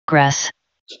progress.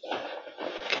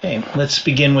 Okay, let's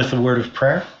begin with a word of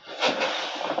prayer.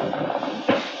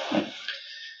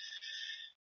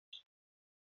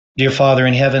 Dear Father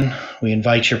in heaven, we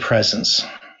invite your presence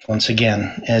once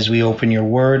again as we open your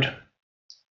word.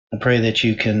 I pray that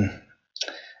you can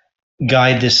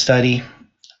guide this study,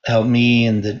 help me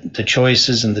in the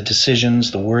choices and the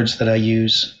decisions, the words that I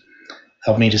use.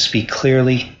 Help me to speak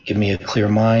clearly, give me a clear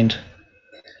mind.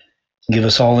 Give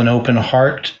us all an open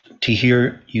heart to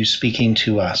hear you speaking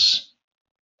to us.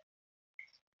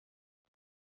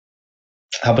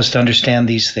 Help us to understand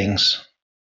these things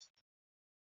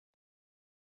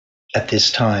at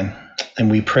this time.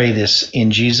 And we pray this in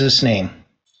Jesus' name.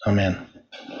 Amen.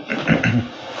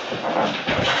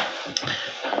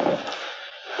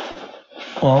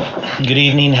 Well, good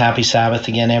evening. Happy Sabbath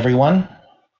again, everyone.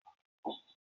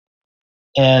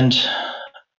 And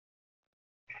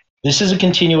this is a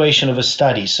continuation of a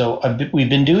study. So we've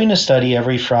been doing a study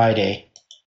every Friday,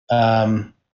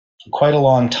 quite a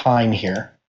long time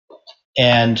here.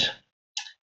 And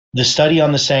the study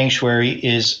on the sanctuary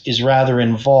is rather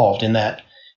involved in that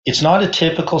it's not a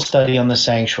typical study on the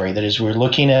sanctuary. That is, we're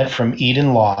looking at from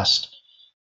Eden lost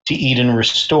to Eden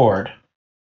restored.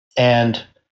 And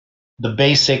the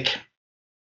basic,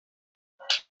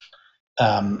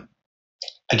 the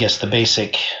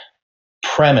basic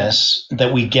premise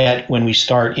that we get when we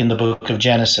start in the book of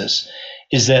Genesis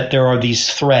is that there are these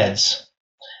threads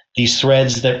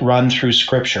that run through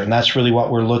Scripture. And that's really what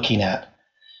we're looking at.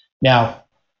 Now,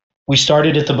 we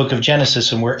started at the book of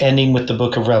Genesis and we're ending with the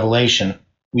book of Revelation.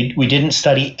 We didn't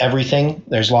study everything.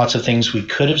 There's lots of things we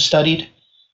could have studied.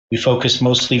 We focused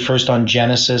mostly first on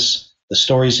Genesis, the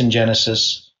stories in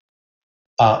Genesis,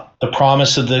 the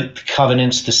promise of the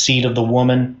covenants, the seed of the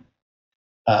woman,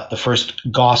 the first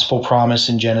gospel promise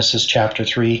in Genesis chapter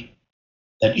 3,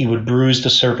 that he would bruise the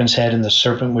serpent's head and the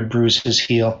serpent would bruise his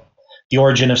heel. The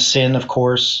origin of sin, of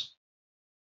course,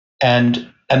 and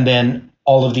then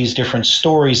all of these different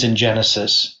stories in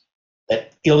Genesis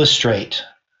that illustrate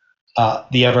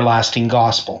the everlasting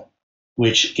gospel,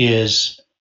 which is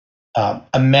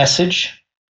a message,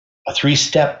 a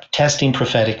three-step testing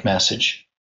prophetic message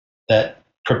that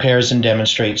prepares and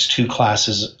demonstrates two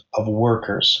classes of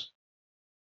workers.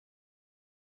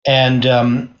 And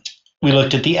we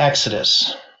looked at the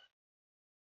Exodus,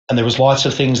 and there was lots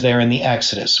of things there in the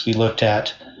Exodus. We looked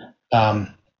at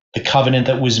the covenant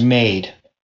that was made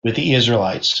with the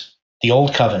Israelites, the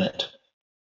old covenant,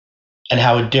 and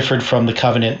how it differed from the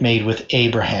covenant made with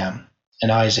Abraham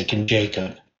and Isaac and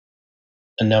Jacob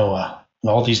and Noah and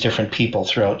all these different people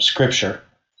throughout Scripture,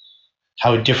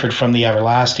 how it differed from the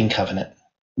everlasting covenant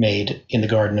made in the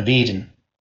Garden of Eden.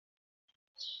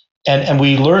 And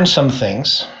we learned some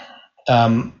things.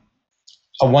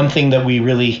 One thing that we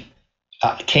really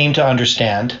came to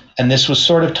understand, and this was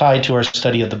sort of tied to our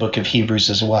study of the book of Hebrews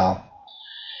as well,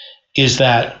 is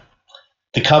that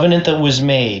the covenant that was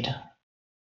made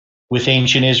with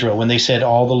ancient Israel, when they said,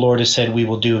 all the Lord has said we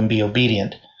will do and be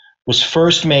obedient, was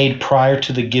first made prior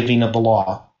to the giving of the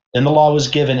law. Then the law was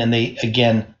given and they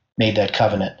again made that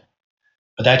covenant.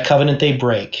 But that covenant they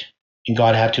break, and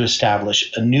God had to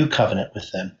establish a new covenant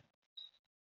with them.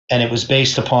 And it was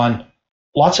based upon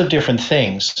lots of different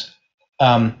things.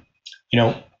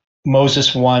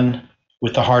 Moses won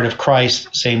with the heart of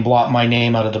Christ, saying, blot my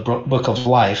name out of the book of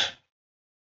life.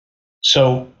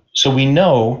 So we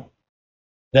know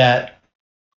that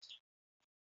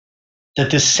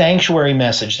this sanctuary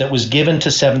message that was given to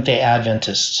Seventh-day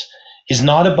Adventists is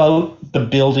not about the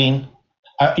building.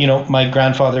 My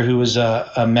grandfather, who was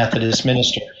a Methodist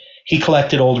minister, he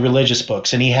collected old religious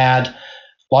books, and he had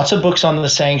lots of books on the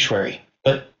sanctuary.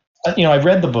 But I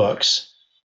read the books,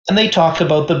 and they talk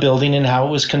about the building and how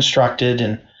it was constructed,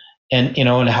 and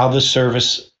how the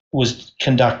service was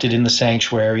conducted in the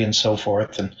sanctuary and so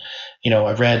forth. And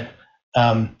I read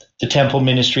the temple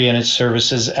ministry and its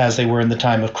services as they were in the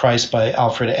time of Christ by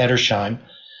Alfred Edersheim.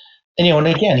 And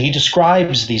again, he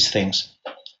describes these things.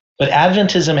 But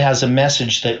Adventism has a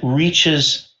message that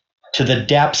reaches to the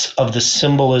depths of the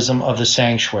symbolism of the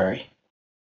sanctuary.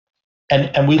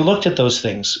 And we looked at those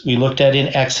things. We looked at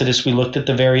in Exodus, we looked at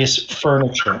the various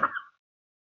furniture.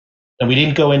 And we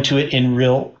didn't go into it in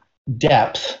real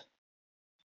depth.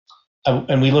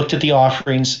 And we looked at the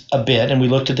offerings a bit, and we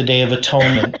looked at the Day of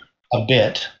Atonement a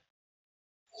bit.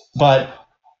 But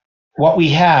what we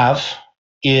have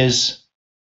is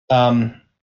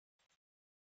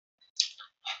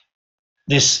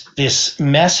this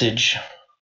message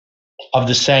of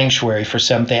the sanctuary for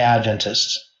Seventh-day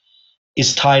Adventists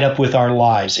is tied up with our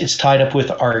lives. It's tied up with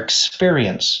our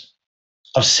experience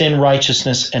of sin,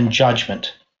 righteousness, and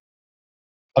judgment.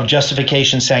 of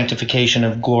justification, sanctification,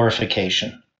 and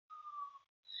glorification.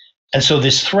 And so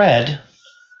this thread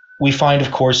we find,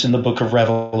 of course, in the book of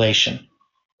Revelation.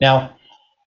 Now,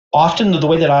 often the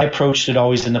way that I approached it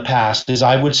always in the past is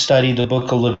I would study the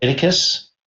book of Leviticus,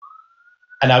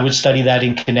 and I would study that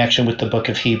in connection with the book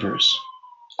of Hebrews.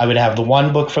 I would have the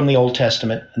one book from the Old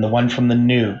Testament and the one from the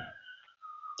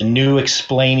New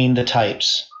explaining the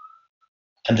types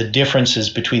and the differences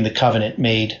between the covenant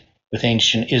made with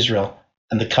ancient Israel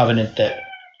and the covenant that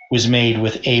was made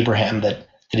with Abraham, that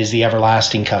is the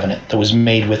everlasting covenant that was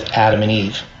made with Adam and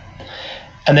Eve.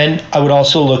 And then I would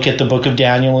also look at the book of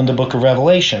Daniel and the book of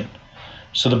Revelation.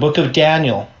 So the book of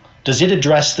Daniel, does it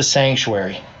address the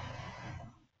sanctuary?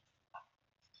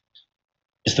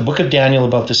 Is the book of Daniel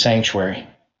about the sanctuary?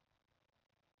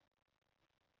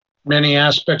 Many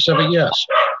aspects of it, yes.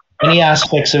 Many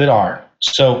aspects of it are.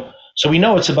 So we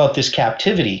know it's about this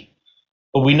captivity,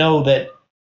 but we know that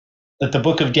the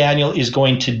book of Daniel is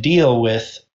going to deal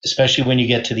with, especially when you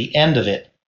get to the end of it,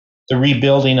 the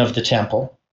rebuilding of the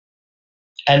temple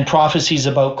and prophecies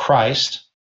about Christ.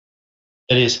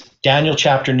 That is, Daniel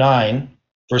chapter 9,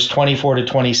 verse 24 to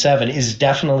 27 is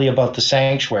definitely about the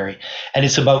sanctuary. And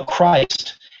it's about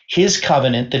Christ, his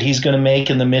covenant that he's going to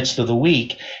make in the midst of the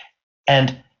week,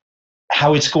 and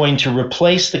how it's going to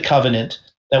replace the covenant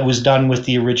that was done with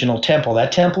the original temple.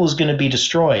 That temple is going to be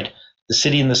destroyed. The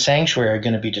city and the sanctuary are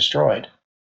going to be destroyed.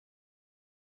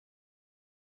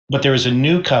 But there is a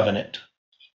new covenant.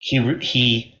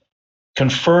 He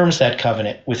confirms that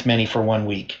covenant with many for 1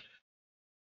 week.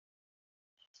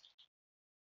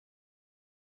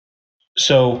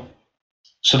 So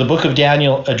the book of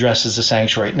Daniel addresses the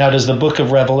sanctuary. Now, does the book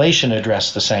of Revelation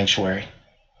address the sanctuary?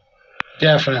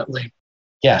 Definitely.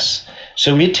 Yes.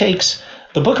 So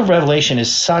the book of Revelation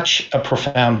is such a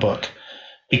profound book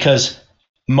because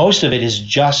most of it is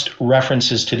just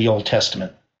references to the Old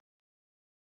Testament.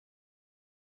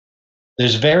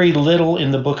 There's very little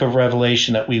in the book of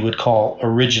Revelation that we would call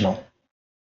original.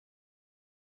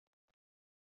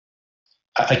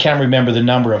 I can't remember the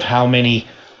number of how many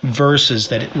verses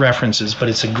that it references, but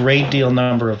it's a great deal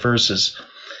number of verses.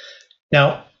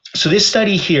 Now, so this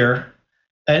study here,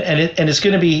 and it's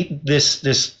going to be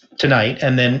this tonight,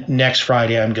 and then next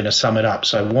Friday I'm going to sum it up.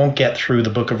 So I won't get through the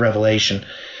book of Revelation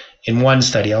in one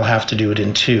study. I'll have to do it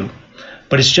in two.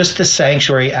 But it's just the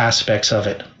sanctuary aspects of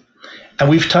it. And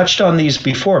we've touched on these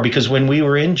before because when we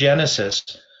were in Genesis,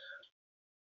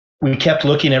 we kept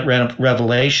looking at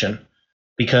Revelation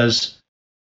because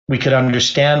we could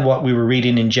understand what we were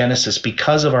reading in Genesis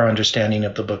because of our understanding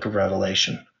of the book of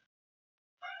Revelation.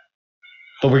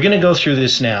 But we're going to go through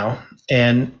this now.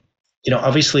 And,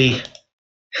 obviously,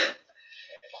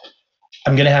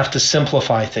 I'm going to have to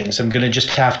simplify things. I'm going to just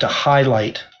have to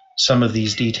highlight some of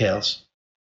these details.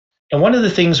 And one of the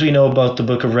things we know about the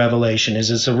book of Revelation is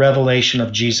it's a revelation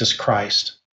of Jesus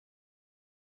Christ.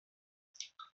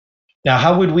 Now,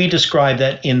 how would we describe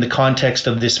that in the context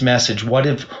of this message?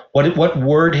 What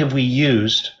word have we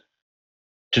used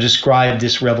to describe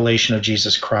this revelation of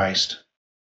Jesus Christ?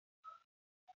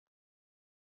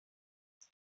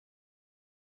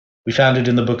 We found it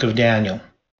in the book of Daniel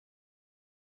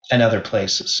and other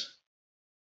places.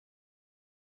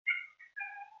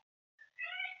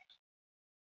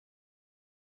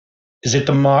 Is it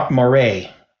the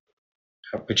moray,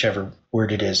 whichever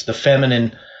word it is, the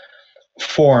feminine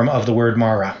form of the word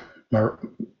mara,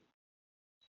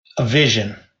 a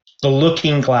vision, the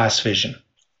looking glass vision?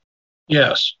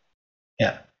 Yes.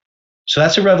 Yeah. So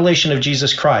that's a revelation of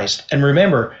Jesus Christ. And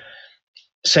remember,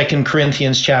 2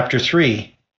 Corinthians chapter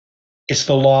 3, it's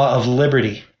the law of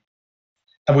liberty.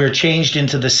 And we're changed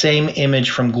into the same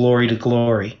image from glory to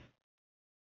glory.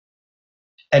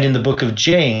 And in the book of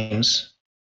James,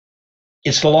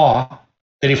 it's the law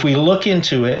that if we look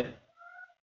into it,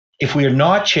 if we are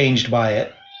not changed by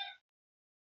it,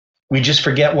 we just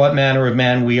forget what manner of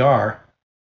man we are.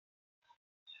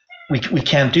 We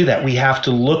can't do that. We have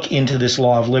to look into this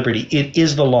law of liberty. It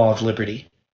is the law of liberty.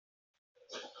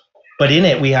 But in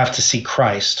it, we have to see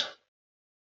Christ.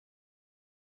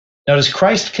 Now, does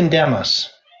Christ condemn us?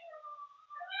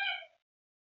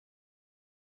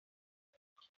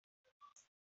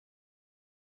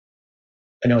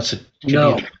 I know it's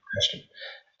No. Be a question.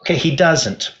 Okay, he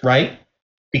doesn't, right?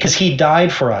 Because he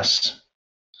died for us.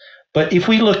 But if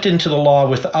we looked into the law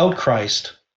without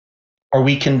Christ, are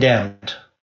we condemned?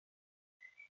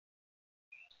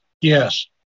 Yes.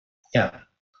 Yeah.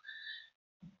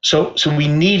 So we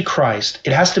need Christ.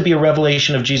 It has to be a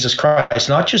revelation of Jesus Christ,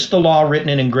 not just the law written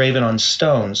and engraven on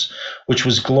stones, which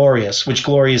was glorious, which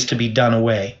glory is to be done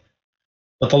away,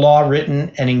 but the law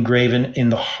written and engraven in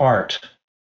the heart.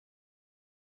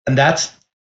 And that's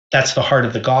That's the heart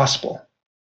of the gospel.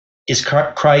 Is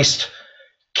Christ's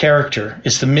character.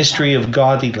 It's the mystery of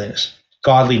godliness,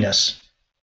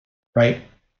 right?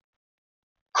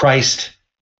 Christ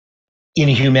in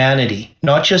humanity,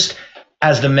 not just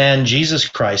as the man Jesus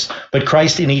Christ, but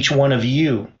Christ in each one of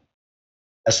you.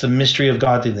 That's the mystery of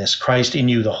godliness, Christ in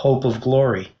you, the hope of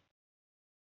glory.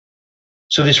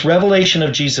 So this revelation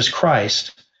of Jesus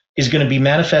Christ is going to be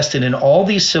manifested in all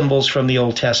these symbols from the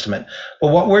Old Testament.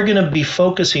 But what we're going to be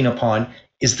focusing upon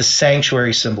is the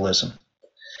sanctuary symbolism.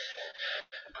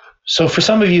 So for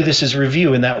some of you, this is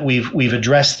review in that we've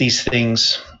addressed these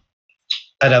things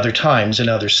at other times in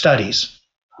other studies.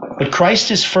 But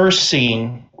Christ is first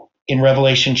seen in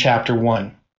Revelation chapter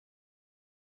 1,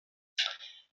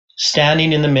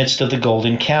 standing in the midst of the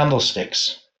golden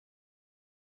candlesticks.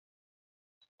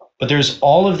 But there's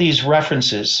all of these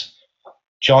references.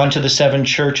 John to the 7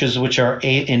 churches which are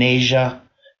in Asia,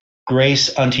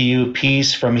 grace unto you,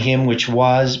 peace from him which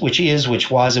was,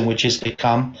 and which is to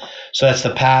come. So that's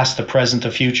the past, the present,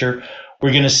 the future.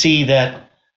 We're going to see that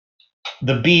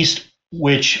the beast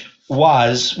which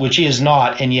was, which is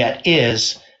not, and yet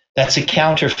is, that's a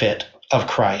counterfeit of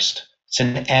Christ. It's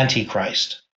an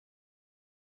antichrist.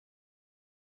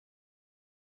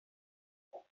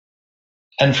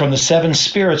 And from the 7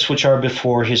 spirits which are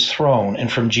before his throne,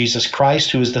 and from Jesus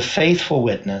Christ, who is the faithful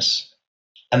witness,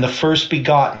 and the first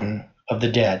begotten of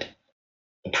the dead,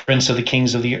 the prince of the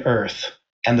kings of the earth,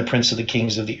 and the prince of the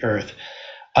kings of the earth,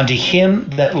 unto him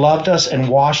that loved us and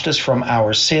washed us from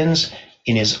our sins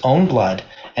in his own blood,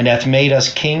 and hath made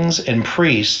us kings and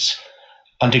priests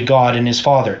unto God and his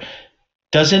Father.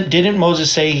 Didn't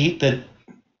Moses say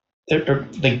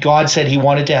that God said he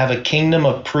wanted to have a kingdom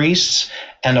of priests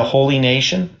and a holy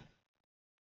nation?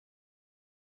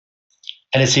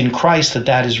 And it's in Christ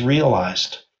that is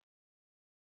realized.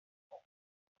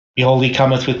 Behold, he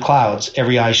cometh with clouds,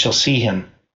 every eye shall see him.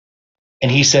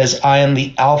 And he says, I am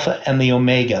the Alpha and the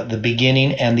Omega, the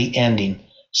beginning and the ending,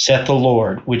 saith the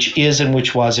Lord, which is and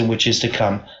which was and which is to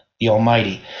come, the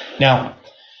Almighty. Now,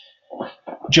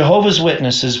 Jehovah's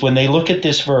Witnesses, when they look at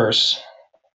this verse,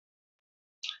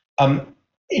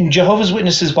 in Jehovah's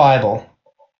Witnesses' Bible,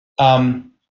 do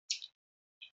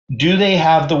they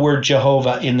have the word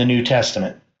Jehovah in the New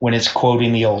Testament when it's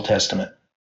quoting the Old Testament?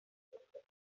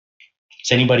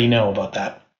 Does anybody know about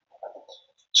that?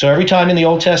 So every time in the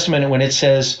Old Testament when it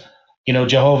says,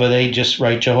 Jehovah, they just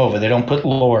write Jehovah. They don't put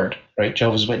Lord, right?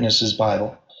 Jehovah's Witnesses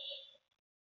Bible.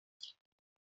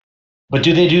 But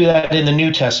do they do that in the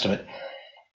New Testament?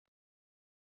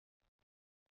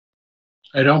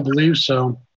 I don't believe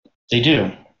so. They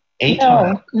do. 8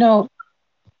 times. No,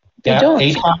 they don't.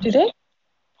 8 times. Do they?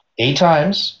 8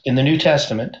 times in the New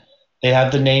Testament, they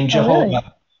have the name Jehovah really?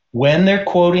 when they're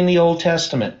quoting the Old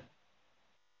Testament.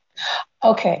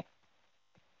 Okay.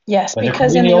 Yes, When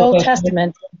because in the Old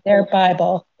Testament, their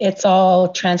Bible, it's all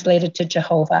translated to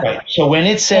Jehovah. Right. So when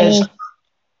it says,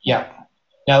 yeah.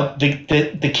 Now,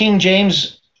 the King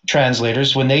James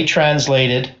translators, when they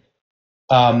translated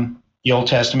the Old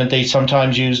Testament, they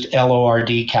sometimes used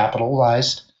Lord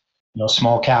capitalized,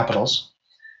 small capitals.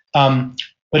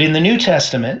 But in the New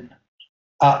Testament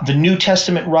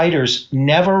writers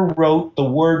never wrote the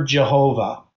word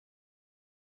Jehovah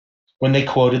when they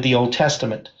quoted the Old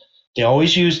Testament. They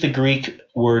always used the Greek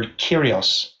word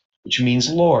Kyrios, which means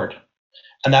Lord.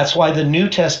 And that's why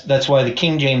the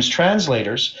King James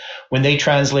translators, when they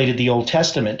translated the Old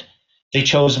Testament, they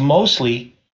chose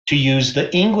mostly to use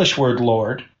the English word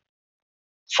Lord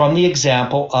from the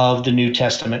example of the New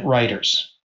Testament writers.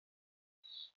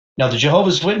 Now, the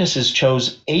Jehovah's Witnesses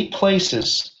chose 8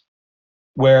 places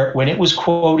where, when it was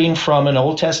quoting from an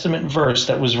Old Testament verse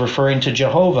that was referring to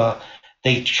Jehovah,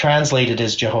 they translated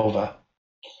as Jehovah.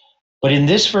 But in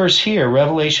this verse here,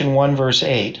 Revelation 1, verse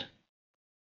 8,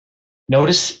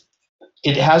 notice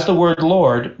it has the word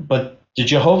Lord, but the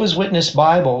Jehovah's Witness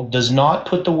Bible does not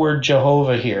put the word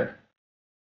Jehovah here.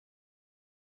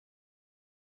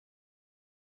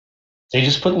 They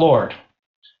just put Lord.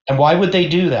 And why would they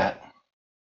do that?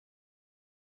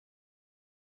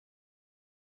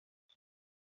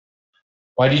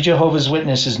 Why do Jehovah's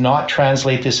Witnesses not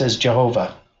translate this as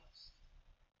Jehovah?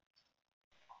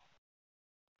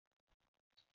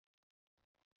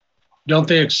 Don't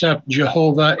they accept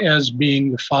Jehovah as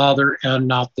being the Father and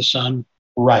not the Son?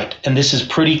 Right. And this is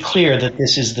pretty clear that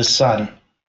this is the Son.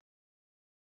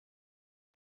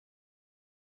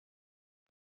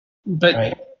 But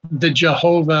right. The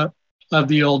Jehovah of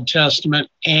the Old Testament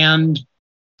and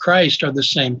Christ are the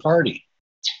same party.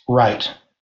 Right.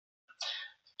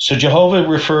 So Jehovah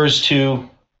refers to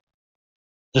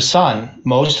the Son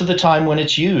most of the time when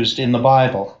it's used in the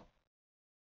Bible.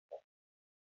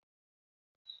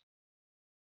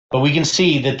 But we can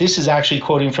see that this is actually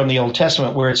quoting from the Old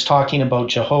Testament where it's talking about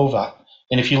Jehovah.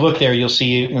 And if you look there, you'll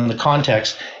see in the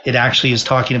context, it actually is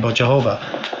talking about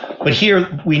Jehovah. But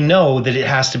here we know that it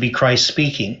has to be Christ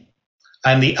speaking.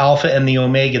 I am the Alpha and the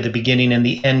Omega, the beginning and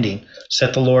the ending,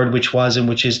 saith the Lord, which was and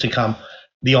which is to come,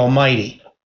 the Almighty.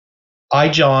 I,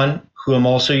 John, who am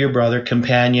also your brother,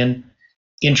 companion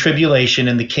in tribulation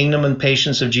in the kingdom and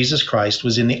patience of Jesus Christ,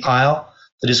 was in the isle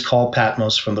that is called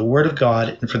Patmos from the word of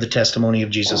God and for the testimony of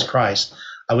Jesus Christ.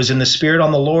 I was in the Spirit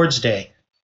on the Lord's day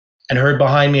and heard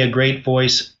behind me a great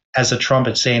voice as a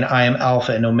trumpet saying, I am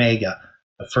Alpha and Omega,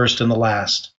 the first and the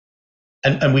last.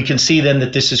 And we can see then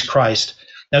that this is Christ.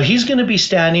 Now he's going to be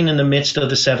standing in the midst of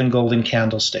the 7 golden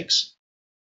candlesticks.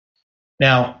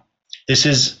 Now, this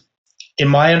is, in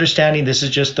my understanding, this is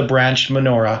just the branched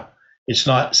menorah. It's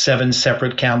not 7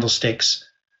 separate candlesticks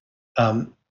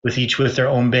with each with their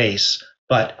own base.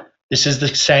 But this is the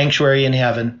sanctuary in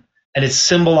heaven, and it's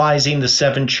symbolizing the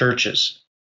 7 churches.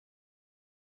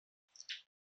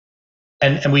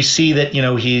 And we see that,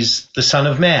 he's the Son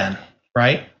of Man,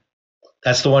 right?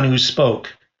 That's the one who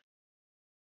spoke.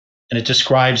 And it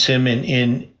describes him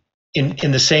in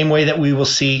the same way that we will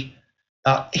see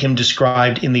him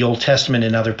described in the Old Testament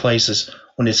in other places,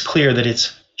 when it's clear that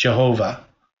it's Jehovah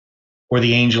or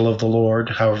the angel of the Lord,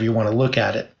 however you want to look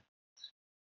at it.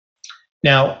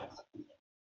 Now,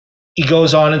 he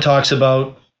goes on and talks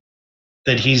about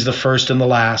that he's the first and the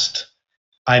last.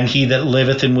 I am he that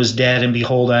liveth and was dead, and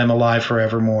behold, I am alive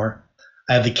forevermore.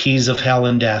 I have the keys of hell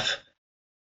and death.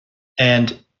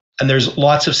 And there's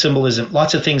lots of symbolism,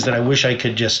 lots of things that I wish I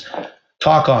could just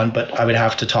talk on, but I would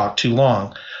have to talk too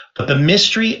long. But the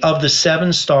mystery of the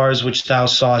 7 stars which thou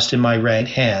sawest in my right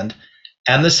hand,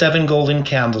 and the 7 golden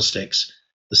candlesticks.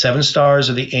 The 7 stars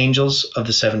are the angels of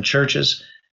the 7 churches,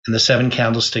 and the 7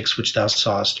 candlesticks which thou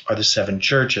sawest are the 7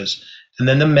 churches. And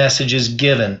then the message is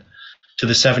given to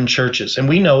the 7 churches. And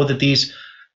we know that these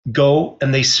go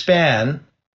and they span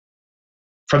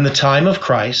from the time of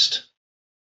Christ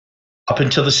up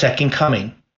until the second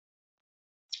coming.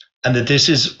 And that this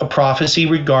is a prophecy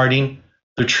regarding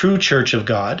the true church of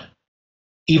God,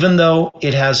 even though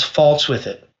it has faults with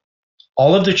it.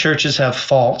 All of the churches have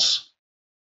faults,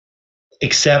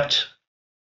 except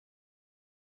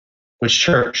which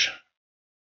church?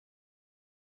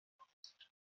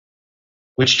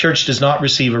 Which church does not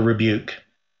receive a rebuke?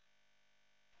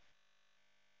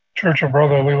 Church of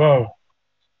Brotherly Love.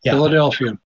 Yeah.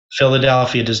 Philadelphia.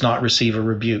 Philadelphia does not receive a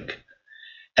rebuke.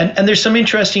 And there's some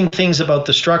interesting things about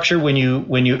the structure when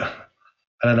you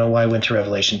I don't know why I went to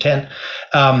Revelation 10.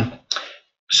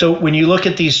 So when you look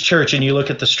at these church and you look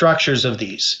at the structures of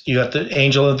these, you got the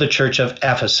angel of the church of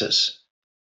Ephesus,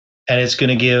 and it's going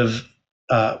to give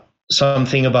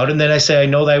something about it. And then I say, I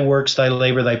know thy works, thy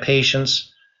labor, thy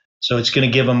patience. So it's going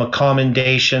to give them a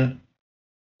commendation.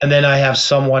 And then I have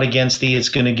somewhat against thee. It's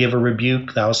going to give a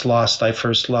rebuke. Thou hast lost thy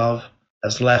first love,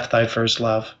 hast left thy first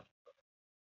love.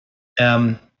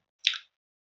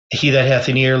 He that hath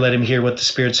an ear, let him hear what the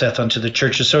Spirit saith unto the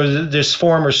churches. So this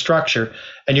form or structure,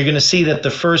 and you're going to see that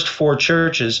the first 4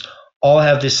 churches all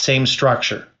have this same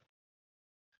structure.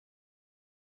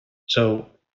 So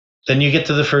then you get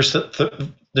to the first,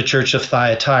 the church of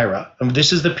Thyatira. And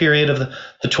this is the period of the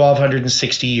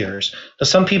 1260 years. Now,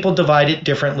 some people divide it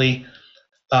differently,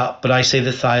 but I say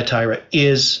that Thyatira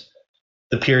is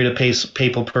the period of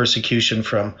papal persecution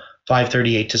from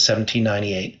 538 to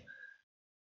 1798.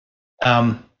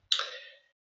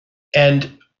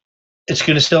 And it's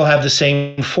going to still have the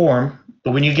same form,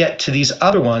 but when you get to these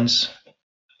other ones,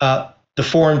 the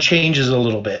form changes a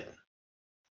little bit.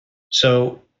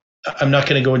 So I'm not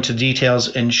going to go into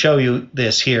details and show you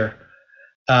this here,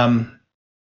 but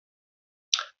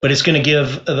it's going to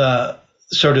give the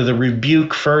sort of the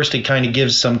rebuke first. It kind of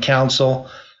gives some counsel,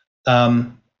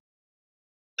 and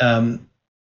then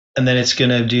it's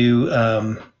going to do,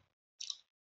 and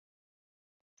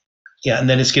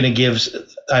then it's going to give.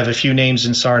 I have a few names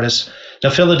in Sardis. Now,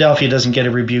 Philadelphia doesn't get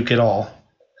a rebuke at all.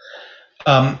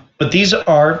 But these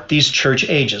are these church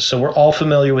ages. So we're all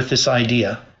familiar with this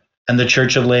idea. And the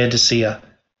church of Laodicea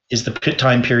is the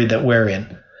time period that we're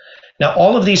in. Now,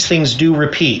 all of these things do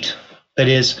repeat. That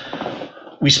is,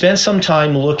 we spent some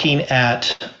time looking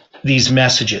at these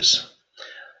messages.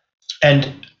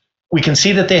 And we can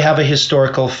see that they have a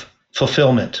historical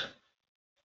fulfillment.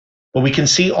 But we can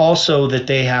see also that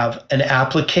they have an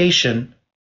application.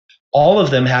 All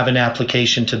of them have an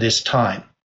application to this time.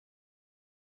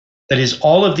 That is,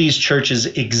 all of these churches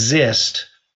exist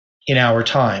in our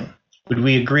time. Would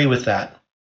we agree with that?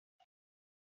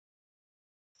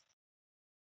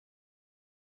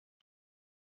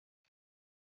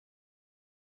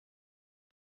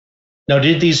 Now,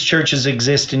 did these churches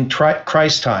exist in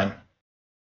Christ's time?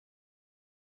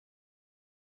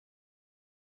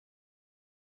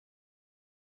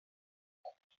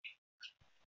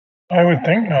 I would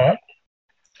think not.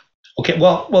 Okay,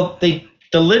 well, the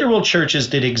literal churches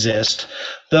did exist,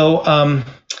 though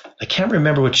I can't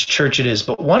remember which church it is,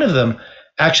 but one of them,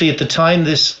 actually, at the time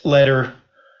this letter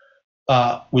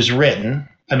was written,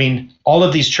 I mean, all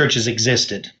of these churches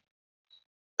existed.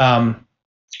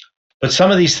 But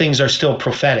some of these things are still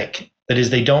prophetic. That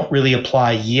is, they don't really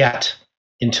apply yet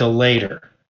until later,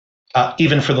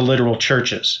 even for the literal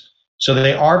churches. So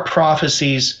they are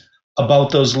prophecies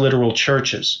about those literal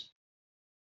churches.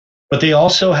 But they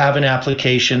also have an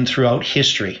application throughout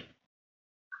history.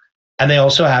 And they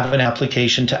also have an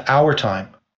application to our time.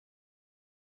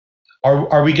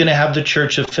 Are we going to have the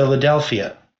Church of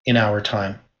Philadelphia in our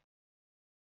time?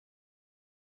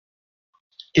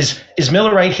 Is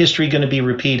Millerite history going to be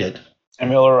repeated?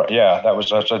 And I was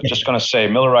just going to say,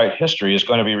 Millerite history is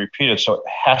going to be repeated, so it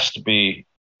has to be,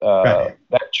 right.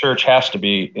 That church has to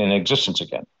be in existence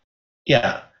again.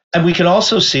 Yeah, and we can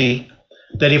also see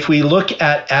that if we look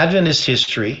at Adventist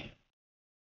history,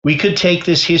 we could take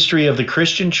this history of the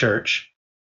Christian church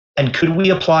and could we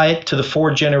apply it to the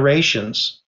 4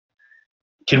 generations?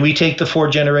 Can we take the 4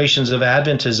 generations of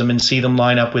Adventism and see them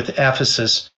line up with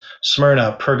Ephesus,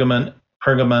 Smyrna,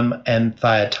 Pergamum, and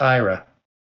Thyatira?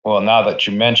 Well, now that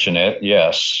you mention it,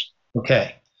 yes.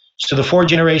 Okay. So the 4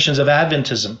 generations of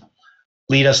Adventism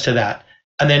lead us to that.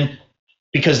 And then,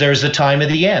 because there's the time of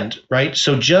the end, right?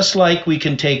 So just like we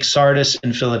can take Sardis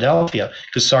and Philadelphia,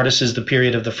 because Sardis is the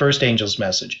period of the first angel's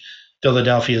message,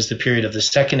 Philadelphia is the period of the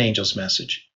second angel's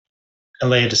message,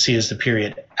 and Laodicea is the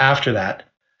period after that.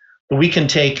 But we can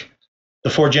take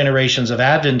the 4 generations of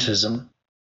Adventism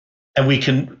and we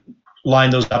can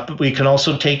line those up. We can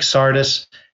also take Sardis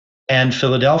and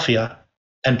Philadelphia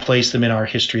and place them in our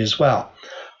history as well.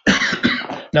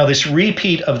 Now, this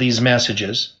repeat of these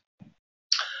messages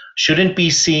shouldn't be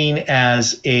seen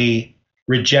as a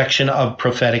rejection of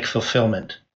prophetic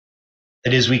fulfillment.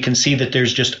 That is, we can see that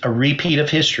there's just a repeat of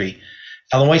history.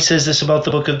 Ellen White says this about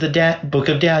the book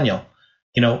of Daniel.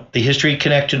 You know, the history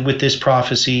connected with this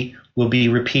prophecy will be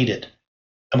repeated.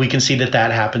 And we can see that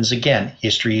that happens again.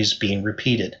 History is being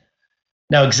repeated.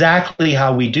 Now, exactly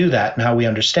how we do that and how we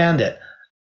understand it,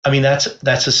 I mean, that's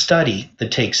a study that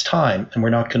takes time, and we're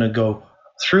not going to go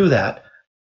through that.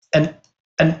 And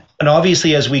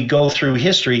obviously, as we go through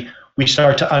history, we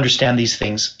start to understand these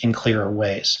things in clearer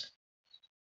ways.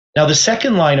 Now, the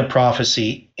second line of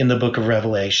prophecy in the book of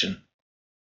Revelation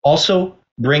also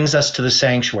brings us to the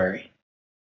sanctuary,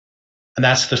 and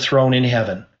that's the throne in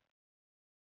heaven.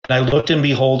 And I looked, and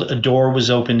behold, a door was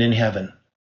opened in heaven.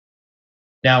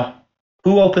 Now,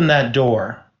 who opened that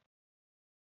door?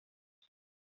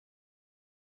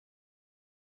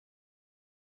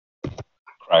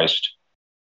 Christ.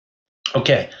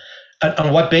 Okay.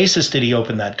 On what basis did he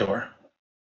open that door?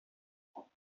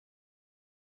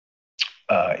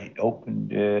 He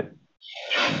opened it.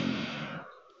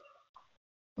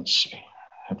 Let's see. I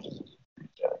have to read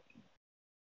that.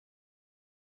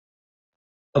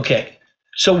 Okay.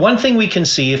 So one thing we can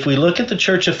see, if we look at the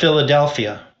Church of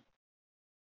Philadelphia,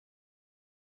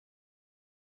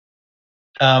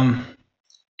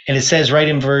 and it says right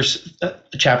in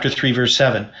chapter 3, verse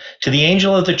 7, to the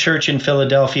angel of the church in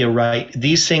Philadelphia write,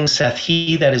 these things saith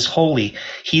he that is holy,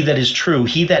 he that is true,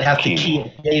 he that hath the key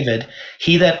of David,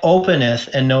 he that openeth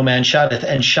and no man shutteth,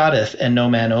 and shutteth and no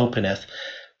man openeth.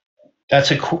 That's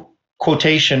a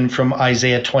quotation from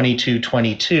Isaiah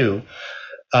 22:22.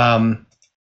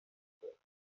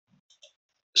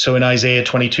 So in Isaiah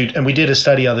 22, and we did a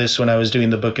study on this when I was doing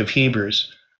the book of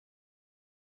Hebrews.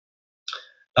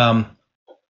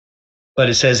 But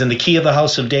it says, and the key of the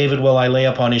house of David will I lay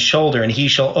upon his shoulder, and he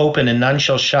shall open and none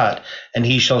shall shut, and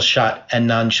he shall shut and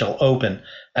none shall open.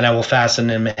 And I will fasten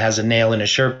him as a nail in a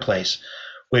sure place,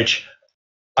 which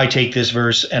I take this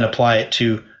verse and apply it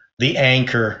to the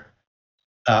anchor,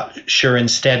 sure and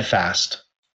steadfast,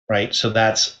 right? So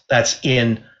that's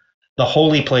in the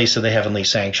holy place of the heavenly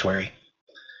sanctuary.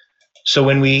 So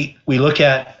when we look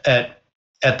at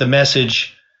the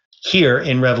message here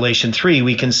in Revelation 3,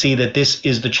 we can see that this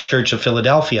is the Church of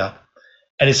Philadelphia.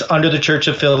 And it's under the Church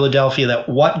of Philadelphia that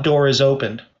what door is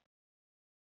opened?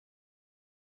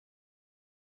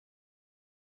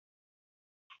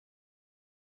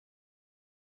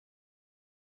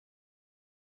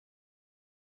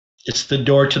 It's the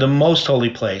door to the most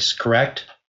holy place, correct?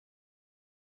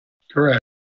 Correct.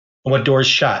 And what door is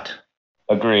shut?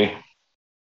 Agree.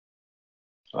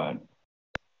 Go ahead.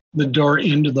 the door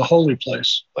into the holy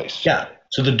place. Yeah.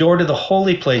 So the door to the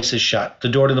holy place is shut. The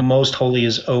door to the most holy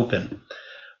is open.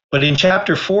 But in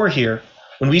chapter 4 here,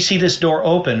 when we see this door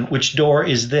open, which door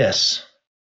is this?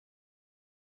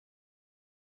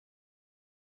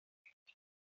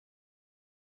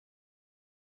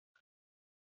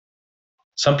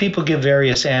 Some people give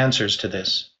various answers to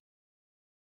this.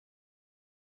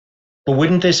 But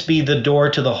wouldn't this be the door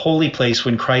to the holy place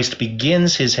when Christ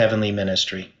begins his heavenly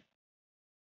ministry?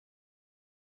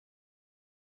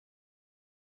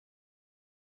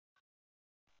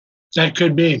 That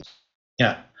could be.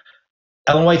 Yeah.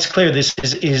 Ellen White's clear this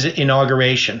is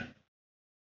inauguration.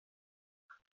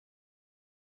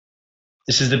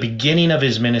 This is the beginning of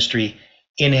his ministry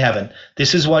in heaven.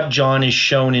 This is what John is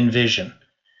shown in vision.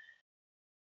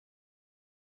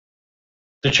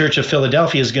 The Church of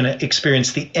Philadelphia is going to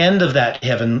experience the end of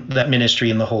that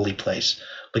ministry in the holy place.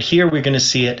 But here we're going to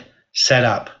see it set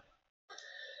up.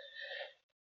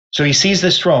 So he sees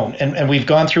this throne, and we've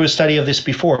gone through a study of this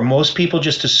before. Most people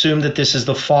just assume that this is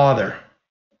the Father.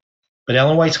 But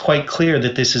Ellen White's quite clear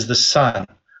that this is the Son,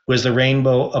 who has the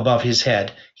rainbow above his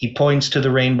head. He points to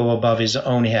the rainbow above his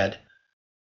own head.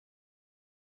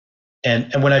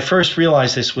 And when I first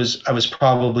realized this I was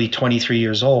probably 23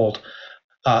 years old,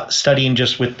 studying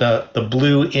just with the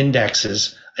blue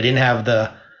indexes. I didn't have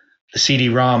the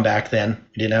CD-ROM back then.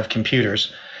 We didn't have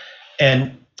computers.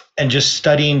 And just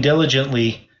studying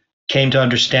diligently came to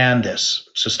understand this.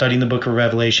 So studying the book of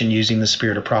Revelation using the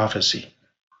spirit of prophecy.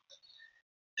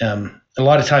 A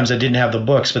lot of times I didn't have the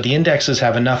books, but the indexes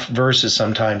have enough verses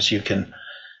sometimes you can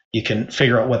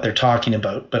figure out what they're talking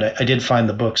about. But I did find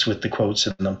the books with the quotes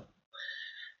in them.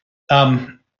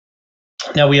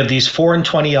 Now we have these 4 and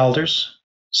 20 elders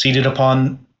seated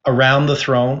around the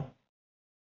throne.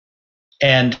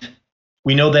 And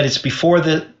we know that it's before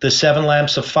the 7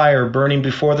 lamps of fire burning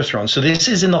before the throne. So this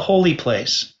is in the holy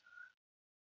place.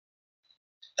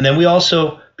 And then we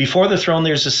also, before the throne,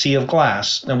 there's a sea of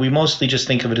glass. And we mostly just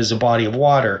think of it as a body of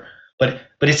water, but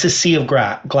it's a sea of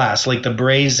glass, like the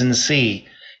brazen sea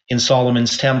in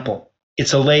Solomon's temple.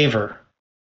 It's a laver.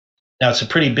 Now, it's a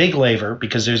pretty big laver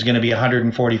because there's going to be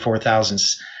 144,000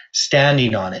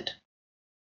 standing on it.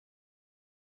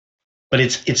 But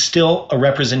it's still a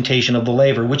representation of the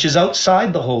laver, which is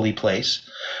outside the holy place.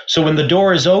 So when the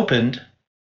door is opened,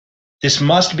 this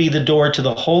must be the door to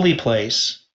the holy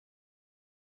place,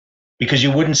 because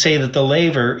you wouldn't say that the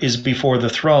laver is before the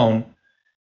throne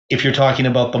if you're talking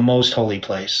about the most holy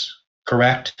place,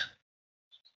 correct?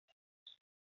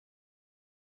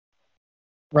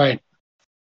 Right.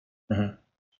 Mm-hmm.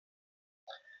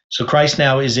 So Christ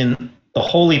now is in the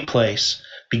holy place,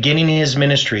 beginning his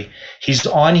ministry. He's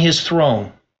on his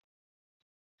throne.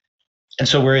 And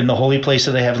so we're in the holy place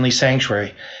of the heavenly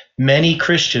sanctuary. Many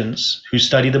Christians who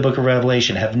study the book of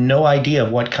Revelation have no idea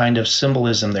of what kind of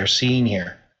symbolism they're seeing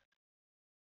here.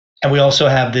 And we also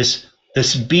have this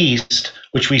beast,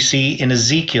 which we see in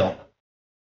Ezekiel.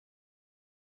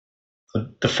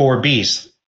 The 4 beasts,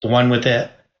 the one with it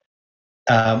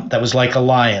that was like a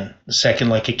lion, the second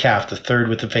like a calf, the third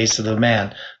with the face of the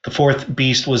man. The 4th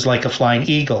beast was like a flying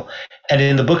eagle. And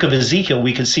in the book of Ezekiel,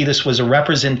 we can see this was a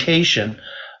representation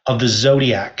of the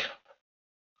zodiac,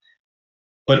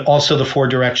 but also the 4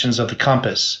 directions of the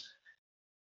compass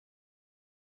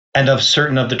and of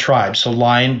certain of the tribes. So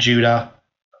lion, Judah,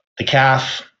 the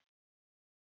calf.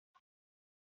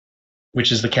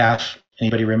 Which is the calf?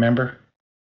 Anybody remember?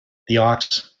 The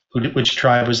ox. Which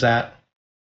tribe was that?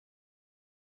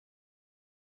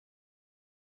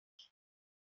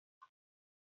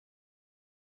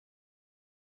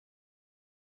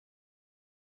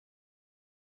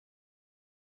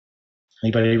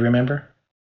 Anybody remember?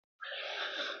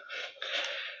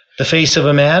 The face of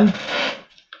a man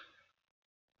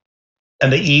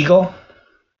and the eagle.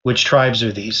 Which tribes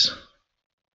are these?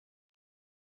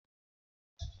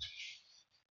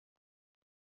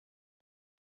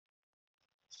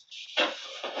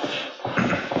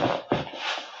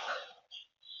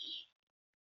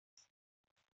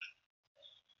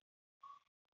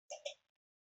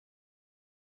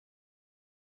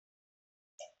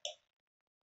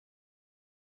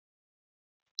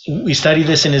 We studied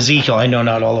this in Ezekiel. I know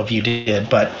not all of you did,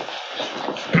 but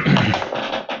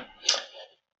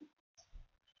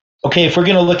okay, if we're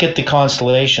going to look at the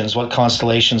constellations, what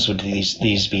constellations would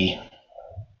these be?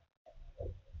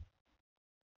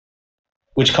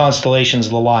 Which constellation is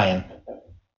the lion?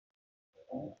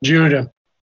 Judah.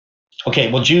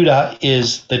 Okay, well, Judah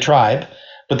is the tribe,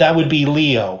 but that would be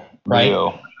Leo, right?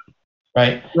 Leo.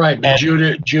 Right. Right. But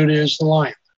Judah is the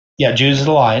lion. Yeah, Judah's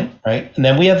the lion, right? And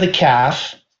then we have the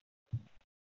calf.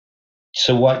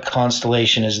 So what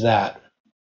constellation is that?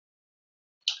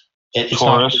 It's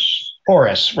Taurus. not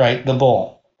Taurus, right? The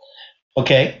bull.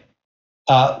 Okay.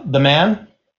 The man?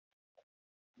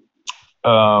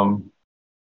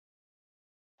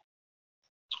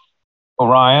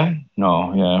 Orion?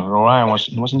 No, yeah, Orion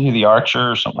wasn't he the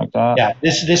archer or something like that? Yeah,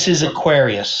 this is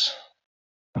Aquarius.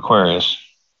 Aquarius.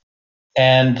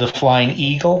 And the flying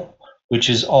eagle, which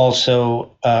is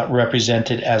also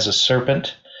represented as a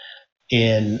serpent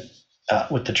in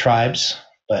with the tribes,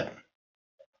 but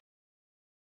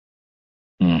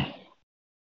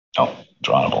oh,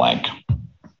 drawing a blank.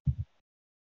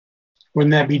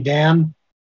 Wouldn't that be Dan?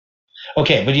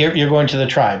 okay, but you're going to the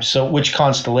tribes. So which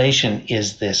constellation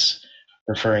is this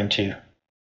referring to?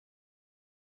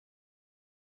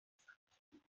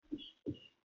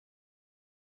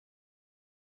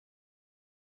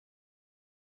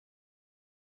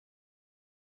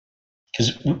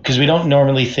 Because we don't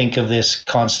normally think of this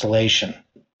constellation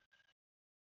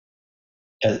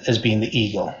as being the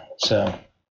eagle. So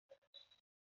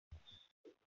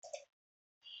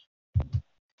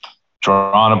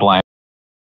Drawing a blank.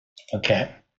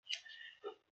 okay.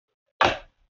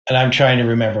 And I'm trying to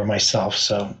remember myself,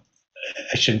 so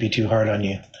I shouldn't be too hard on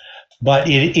you. But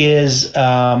it is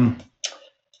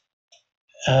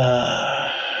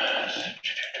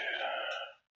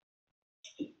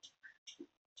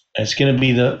it's going to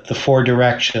be the four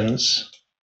directions.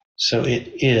 So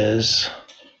it is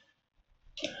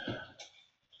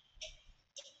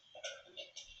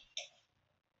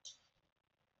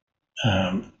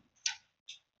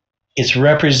it's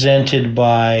represented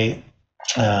by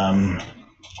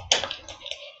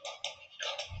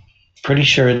pretty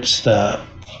sure it's the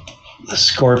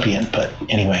scorpion, but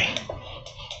anyway,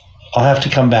 I'll have to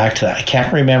come back to that. I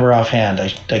can't remember offhand.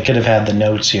 I could have had the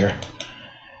notes here.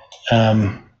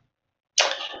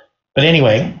 But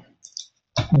anyway,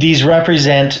 these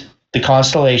represent the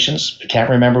constellations. I can't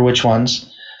remember which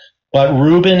ones. But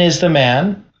Reuben is the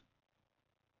man.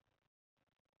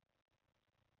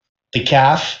 The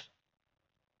calf,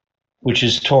 which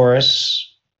is Taurus,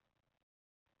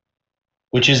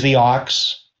 which is the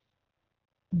ox.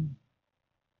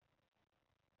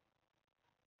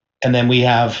 And then we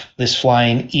have this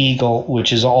flying eagle,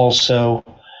 which is also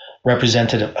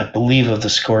representative, I believe, of the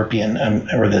scorpion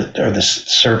or the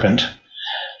serpent.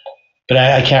 But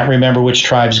I can't remember which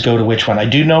tribes go to which one. I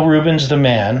do know Reuben's the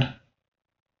man,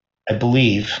 I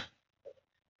believe.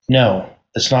 No,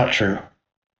 that's not true.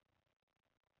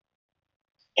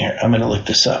 Here, I'm going to look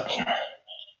this up.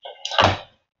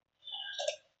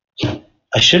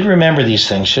 I should remember these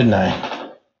things, shouldn't I?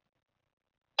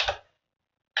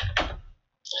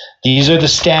 These are the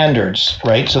standards,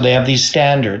 right? So they have these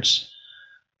standards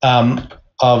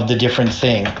of the different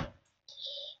thing.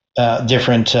 So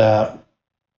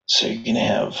you're going to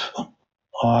have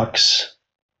ox.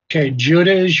 Okay,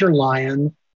 Judah is your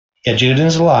lion. Yeah, Judah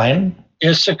is a lion.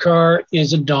 Issachar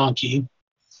is a donkey.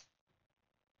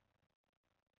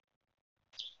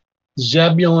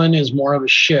 Zebulun is more of a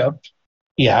ship.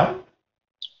 Yeah.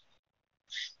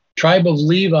 Tribe of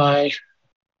Levi,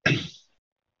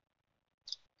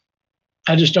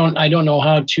 I don't know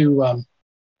how to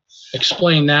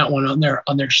explain that one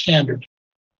on their standard.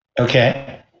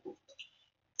 Okay,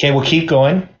 we'll keep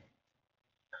going.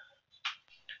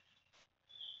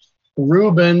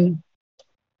 Reuben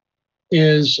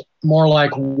is more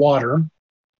like water.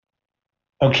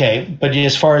 Okay, but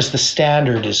as far as the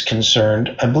standard is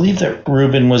concerned, I believe that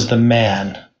Reuben was the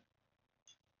man,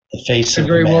 the face of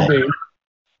the man. It very well be.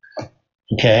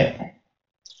 Okay.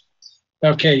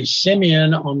 Okay,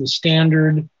 Simeon on the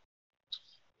standard,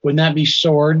 wouldn't that be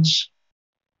swords?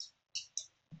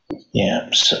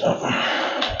 Yeah, so,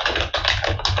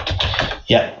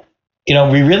 yeah. You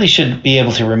know, we really should be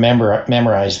able to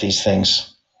memorize these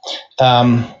things.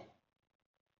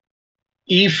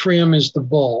 Ephraim is the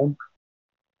bull.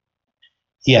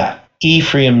 Yeah,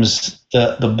 Ephraim's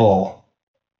the bull.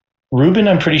 Reuben,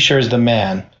 I'm pretty sure, is the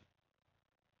man.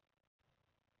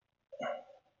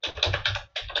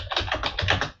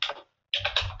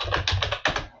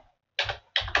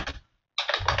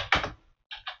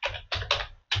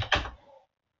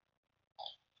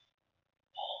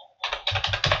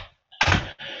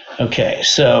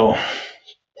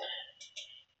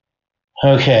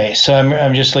 Okay, so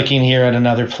I'm just looking here at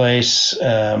another place.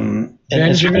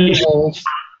 Benjamin wolf.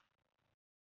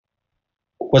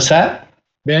 What's that?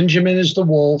 Benjamin is the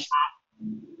wolf.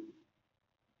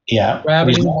 Yeah.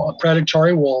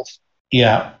 Predatory wolf.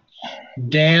 Yeah.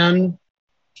 Dan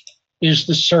is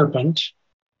the serpent.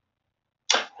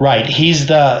 Right. He's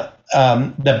the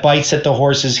that bites at the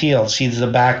horse's heels. He's the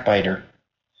backbiter.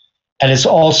 And it's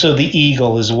also the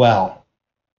eagle as well.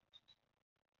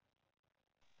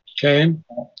 Okay.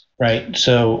 right?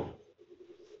 So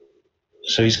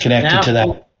he's connected to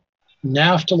that.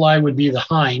 Naphtali would be the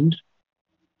hind.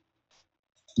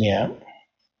 Yeah.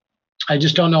 I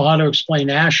just don't know how to explain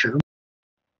Asher.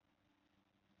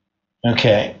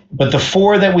 Okay. But the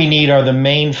four that we need are the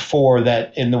main four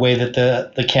that in the way that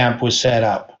the camp was set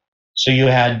up. So you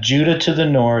had Judah to the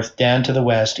north, Dan to the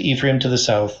west, Ephraim to the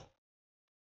south,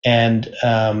 and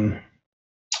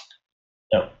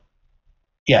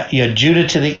you had Judah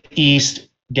to the east,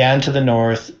 Dan to the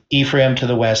north, Ephraim to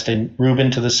the west, and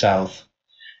Reuben to the south.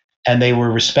 And they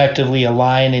were respectively a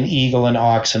lion, an eagle, an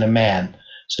ox, and a man.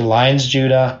 So the lion's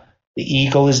Judah, the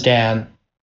eagle is Dan,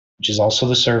 which is also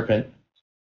the serpent.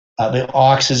 The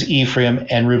ox is Ephraim,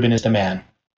 and Reuben is the man.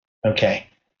 Okay.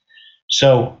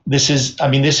 So this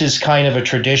is kind of a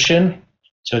tradition.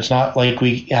 So it's not like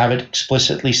we have it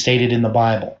explicitly stated in the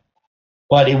Bible.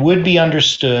 But it would be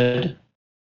understood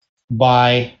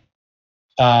by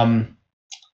the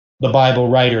Bible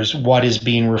writers what is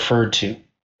being referred to.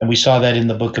 And we saw that in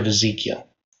the book of Ezekiel.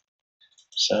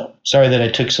 So sorry that I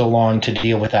took so long to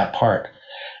deal with that part.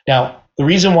 Now, the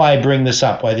reason why I bring this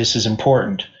up, why this is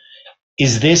important,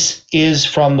 is this is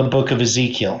from the book of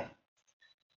Ezekiel.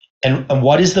 And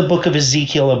what is the book of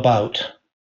Ezekiel about?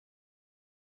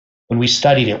 When we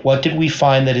studied it, what did we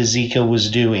find that Ezekiel was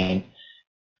doing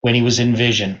when he was in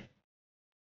vision?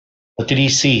 What did he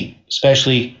see?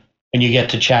 Especially when you get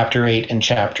to chapter 8 and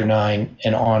chapter 9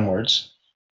 and onwards.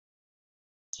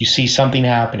 You see something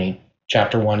happening,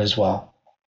 chapter 1 as well.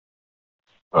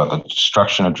 The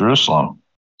destruction of Jerusalem.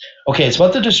 Okay, it's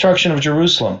about the destruction of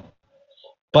Jerusalem.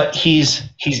 But he's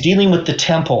dealing with the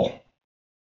temple.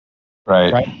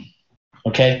 Right.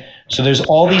 Okay, so there's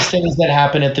all these things that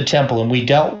happen at the temple, and we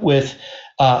dealt with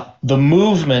the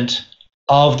movement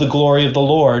of the glory of the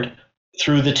Lord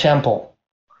through the temple.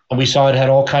 And we saw it had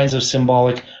all kinds of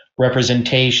symbolic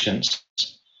representations.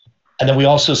 And then we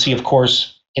also see, of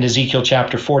course, in Ezekiel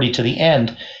chapter 40 to the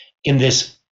end, in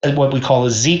this, what we call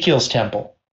Ezekiel's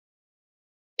temple.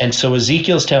 And so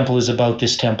Ezekiel's temple is about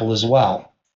this temple as well.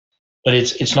 But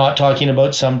it's not talking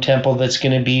about some temple that's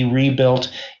going to be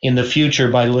rebuilt in the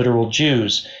future by literal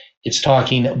Jews. It's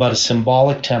talking about a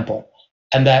symbolic temple.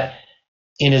 And that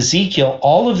in Ezekiel,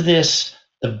 all of this,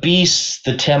 the beasts,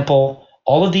 the temple,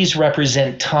 all of these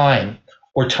represent time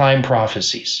or time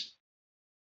prophecies.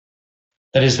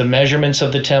 That is, the measurements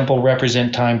of the temple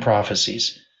represent time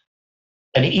prophecies.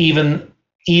 And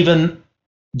even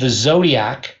the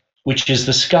zodiac, which is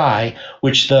the sky,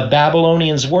 which the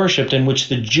Babylonians worshipped and which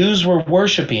the Jews were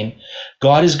worshiping,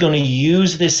 God is going to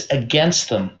use this against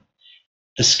them.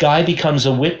 The sky becomes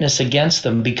a witness against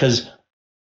them because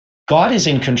God is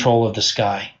in control of the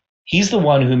sky. He's the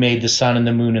one who made the sun and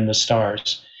the moon and the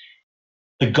stars.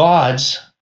 The gods,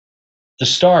 the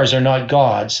stars are not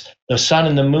gods. The sun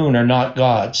and the moon are not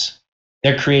gods.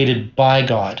 They're created by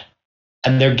God.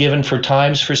 And they're given for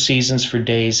times, for seasons, for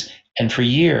days, and for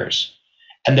years.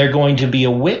 And they're going to be a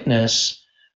witness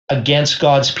against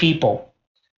God's people.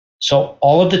 So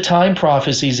all of the time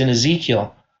prophecies in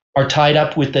Ezekiel are tied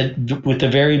up with the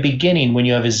very beginning when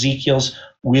you have Ezekiel's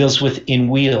wheels within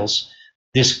wheels,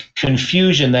 this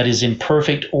confusion that is in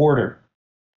perfect order.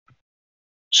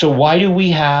 So why do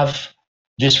we have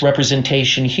this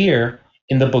representation here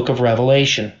in the book of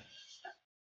Revelation?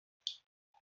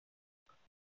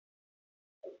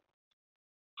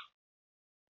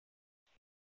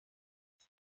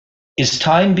 Is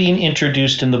time being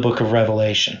introduced in the book of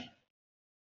Revelation?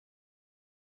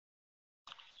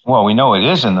 Well, we know it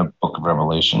is in the book of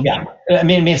Revelation. Yeah. I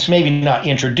mean, it's maybe not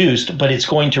introduced, but it's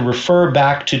going to refer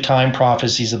back to time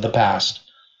prophecies of the past.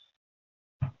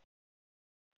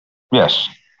 Yes.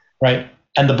 Right.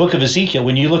 And the book of Ezekiel,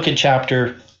 when you look at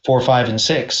chapter 4, 5, and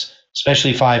 6,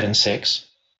 especially 5 and 6,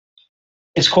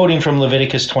 it's quoting from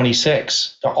Leviticus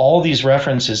 26. There are all these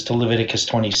references to Leviticus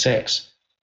 26.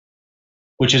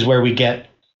 Which is where we get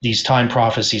these time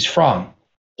prophecies from.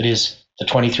 It is the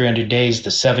 2,300 days, the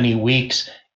 70 weeks,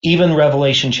 even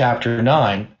Revelation chapter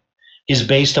 9 is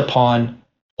based upon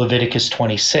Leviticus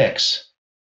 26.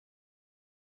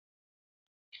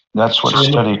 That's what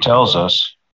study tells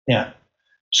us. Yeah.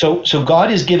 So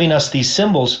God is giving us these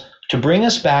symbols to bring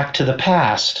us back to the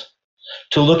past,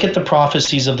 to look at the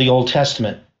prophecies of the Old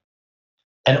Testament.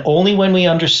 And only when we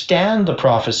understand the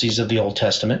prophecies of the Old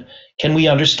Testament can we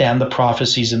understand the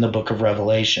prophecies in the book of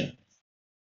Revelation.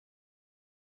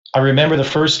 I remember the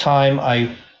first time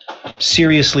I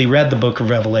seriously read the book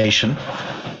of Revelation.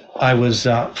 I was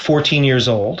 14 years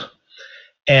old.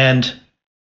 And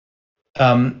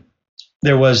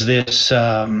there was this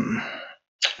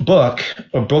book,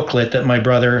 a booklet that my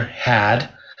brother had,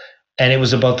 and it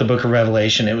was about the book of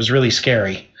Revelation. It was really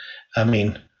scary. I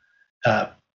mean,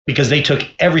 because they took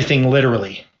everything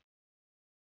literally.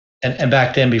 And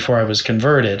back then, before I was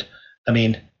converted, I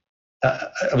mean,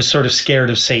 I was sort of scared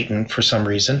of Satan for some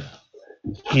reason.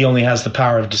 He only has the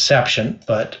power of deception,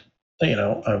 but, you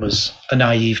know, I was a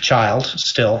naive child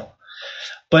still.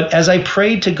 But as I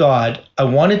prayed to God, I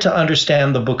wanted to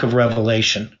understand the book of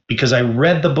Revelation, because I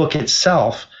read the book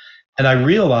itself and I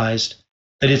realized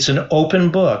that it's an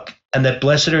open book, and that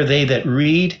blessed are they that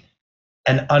read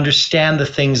and understand the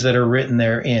things that are written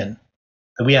therein.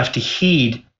 That we have to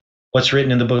heed what's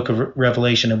written in the book of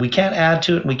Revelation, and we can't add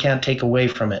to it and we can't take away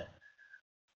from it.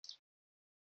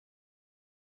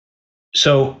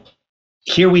 So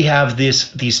here we have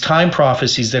these time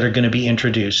prophecies that are going to be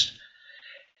introduced.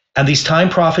 And these time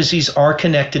prophecies are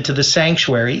connected to the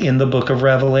sanctuary in the book of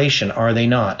Revelation, are they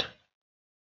not?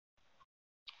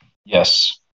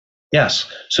 Yes. Yes.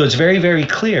 So it's very, very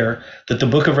clear that the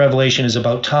book of Revelation is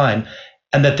about time,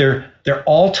 and that they're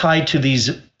all tied to these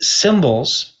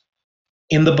symbols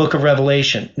in the book of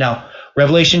Revelation. Now,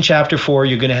 Revelation chapter 4,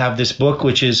 you're going to have this book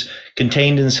which is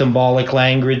contained in symbolic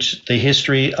language, the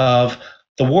history of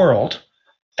the world,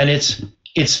 and it's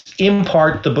in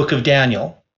part the book of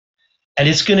Daniel. And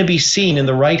it's going to be seen in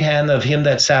the right hand of him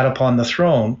that sat upon the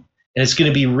throne, and it's going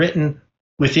to be written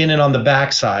within and on the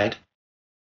backside,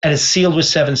 and it's sealed with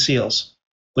 7 seals.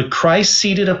 But Christ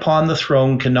seated upon the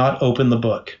throne cannot open the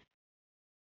book.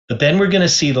 But then we're going to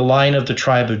see the Lion of the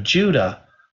tribe of Judah,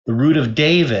 the root of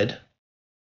David,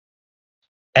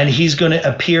 and he's going to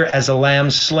appear as a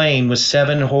lamb slain with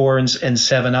 7 horns and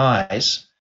 7 eyes,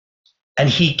 and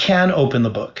he can open the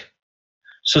book.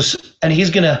 And he's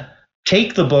going to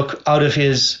take the book out of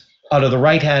the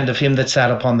right hand of him that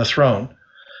sat upon the throne.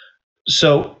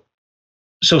 So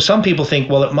some people think,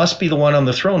 well, it must be the one on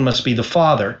the throne, must be the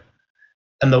Father.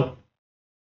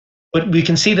 But we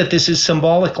can see that this is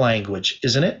symbolic language,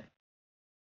 isn't it?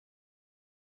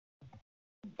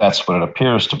 That's what it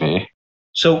appears to be.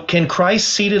 So can Christ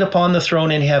seated upon the throne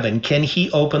in heaven, can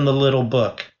he open the little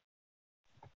book?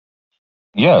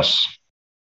 Yes.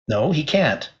 No, he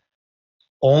can't.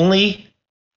 Only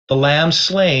the lamb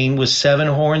slain with 7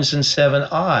 horns and 7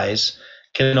 eyes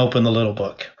can open the little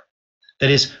book. That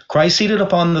is, Christ seated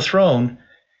upon the throne,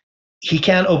 he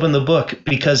can't open the book,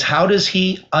 because how does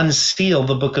he unseal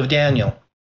the book of Daniel?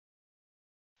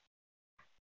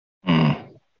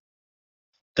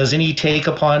 Doesn't he take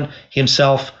upon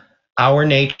himself our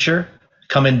nature,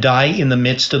 come and die in the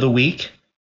midst of the week?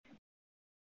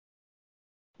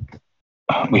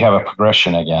 We have a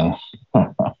progression again.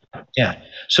 Yeah.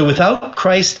 So without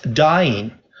Christ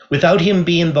dying, without him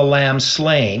being the lamb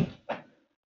slain,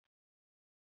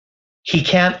 he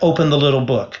can't open the little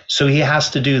book. So he has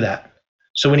to do that.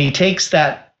 So when he takes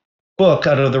that book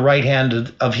out of the right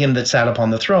hand of him that sat upon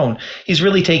the throne, he's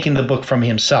really taking the book from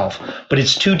himself. But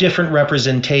it's 2 different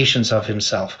representations of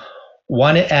himself.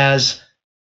 One as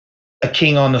a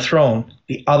king on the throne,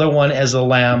 the other one as the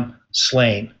lamb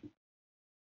slain.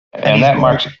 And that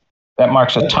marks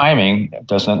a timing,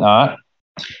 doesn't it not?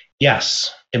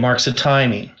 Yes, it marks a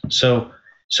timing. So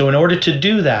in order to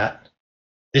do that,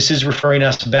 this is referring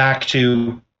us back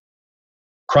to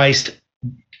Christ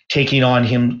taking on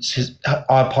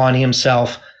upon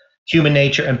himself human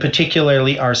nature, and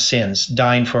particularly our sins,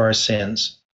 dying for our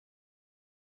sins.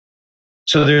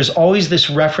 So there's always this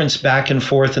reference back and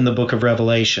forth in the book of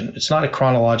Revelation. It's not a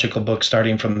chronological book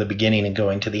starting from the beginning and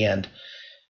going to the end.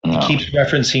 No. It keeps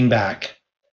referencing back.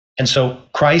 And so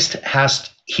Christ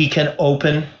he can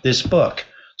open this book.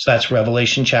 So that's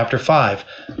Revelation chapter 5.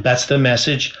 That's the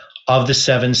message of the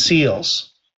 7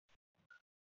 seals.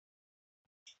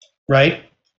 Right?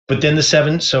 But then the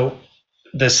 7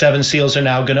 seals are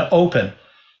now going to open.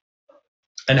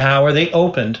 And how are they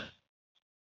opened?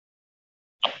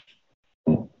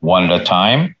 One at a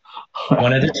time.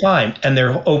 One at a time. And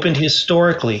they're opened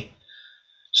historically.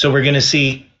 So we're going to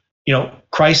see,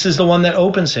 Christ is the one that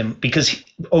opens them because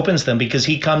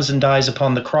he comes and dies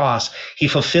upon the cross. He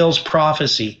fulfills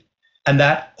prophecy, and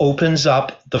that opens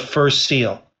up the first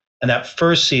seal. And that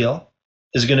first seal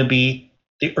is going to be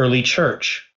the early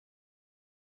church.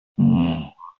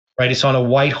 Right? It's on a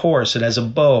white horse. It has a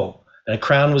bow, and a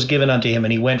crown was given unto him,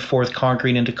 and he went forth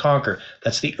conquering and to conquer.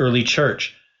 That's the early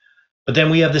church. But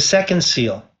then we have the second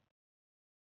seal,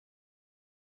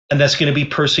 and that's going to be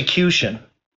persecution.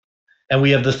 And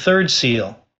we have the third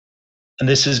seal, and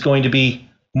this is going to be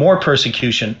more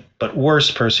persecution, but worse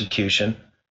persecution.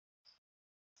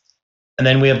 And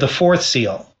then we have the fourth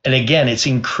seal, and again, it's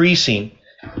increasing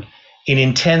in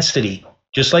intensity,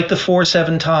 just like the 4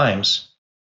 7 times.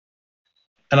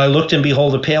 And I looked, and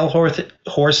behold, a pale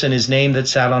horse, and his name that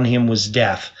sat on him was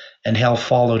Death, and hell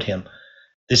followed him.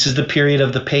 This is the period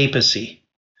of the papacy.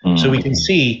 So we can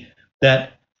see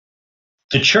that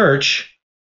the church,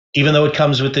 even though it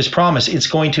comes with this promise, it's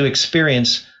going to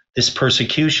experience this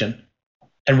persecution.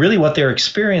 And really what they're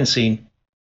experiencing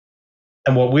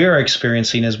and what we are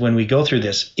experiencing is when we go through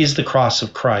this is the cross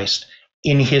of Christ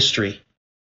in history.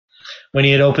 When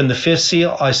he had opened the fifth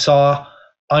seal, I saw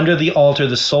under the altar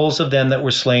the souls of them that were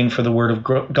slain for the word of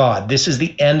God. This is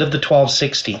the end of the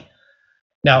 1260.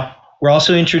 Now, we're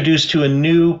also introduced to a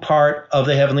new part of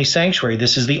the heavenly sanctuary.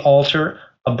 This is the altar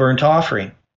of burnt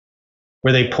offering,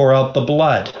 where they pour out the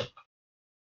blood.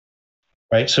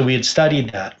 Right? So we had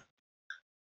studied that.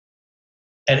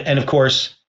 And of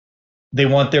course, they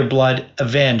want their blood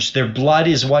avenged. Their blood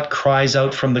is what cries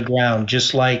out from the ground,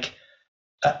 just like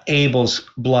Abel's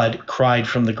blood cried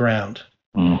from the ground.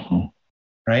 Mm-hmm.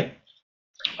 Right?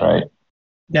 Right.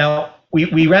 Now,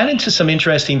 we ran into some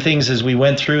interesting things as we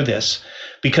went through this,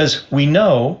 because we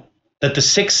know that the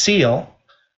sixth seal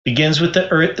begins with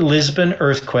the Lisbon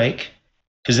earthquake,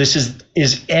 because this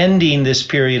is ending this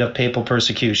period of papal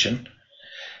persecution.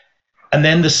 And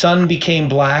then the sun became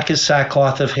black as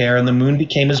sackcloth of hair, and the moon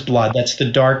became as blood. That's the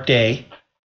dark day.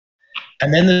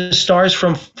 And then the stars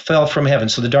fell from heaven.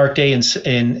 So the dark day in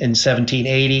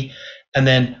 1780, and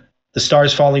then the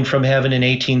stars falling from heaven in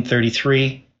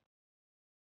 1833.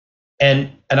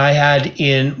 And I had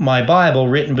in my Bible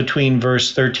written between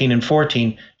verse 13 and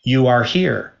 14, "You are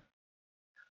here."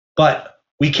 But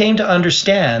we came to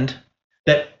understand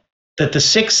that the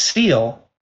sixth seal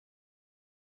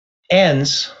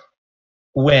ends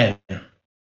when?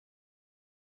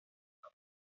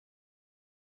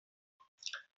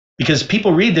 Because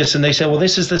people read this and they say, well,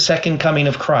 this is the second coming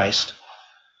of Christ.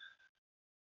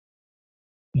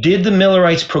 Did the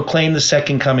Millerites proclaim the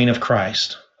second coming of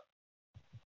Christ?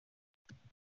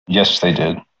 Yes, they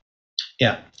did.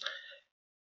 Yeah.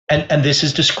 And this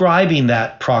is describing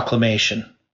that proclamation.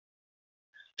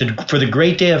 For the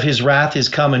great day of his wrath is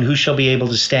come, and who shall be able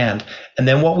to stand? And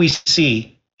then what we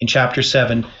see in chapter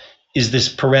 7 is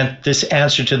this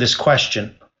answer to this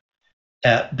question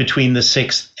between the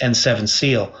sixth and seventh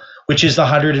seal, which is the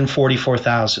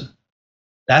 144,000.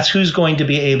 That's who's going to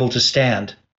be able to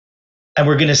stand. And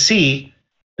we're going to see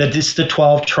that it's the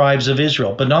 12 tribes of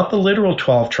Israel, but not the literal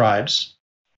 12 tribes,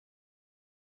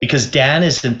 because Dan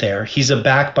isn't there. He's a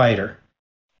backbiter.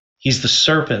 He's the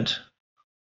serpent.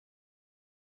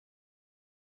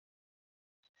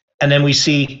 And then we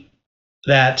see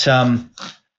that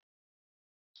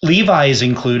Levi is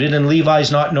included, and Levi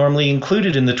is not normally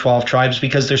included in the 12 tribes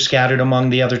because they're scattered among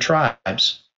the other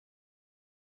tribes.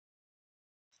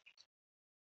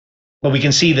 But we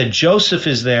can see that Joseph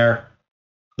is there,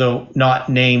 though not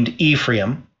named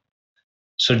Ephraim.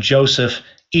 So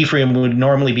Ephraim would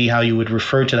normally be how you would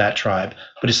refer to that tribe,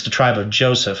 but it's the tribe of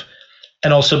Joseph.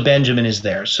 And also Benjamin is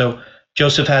there. So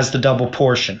Joseph has the double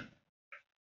portion.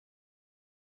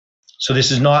 So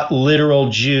this is not literal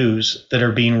Jews that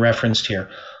are being referenced here.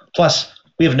 Plus,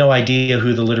 we have no idea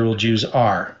who the literal Jews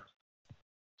are.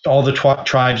 All the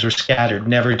tribes were scattered,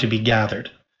 never to be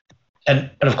gathered. And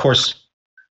of course,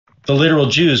 the literal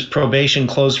Jews, probation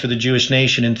closed for the Jewish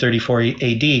nation in 34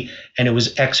 AD, and it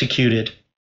was executed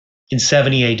in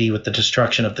 70 AD with the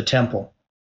destruction of the temple.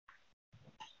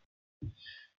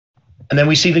 And then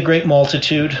we see the great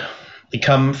multitude. They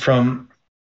come from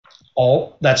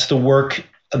that's the work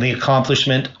of the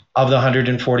accomplishment of the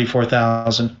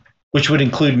 144,000, which would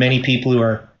include many people who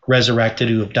are resurrected,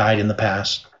 who have died in the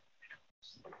past.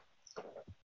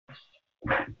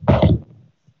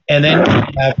 And then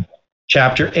we have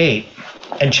chapter 8.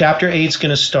 And chapter 8 is going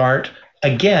to start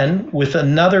again with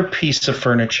another piece of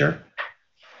furniture,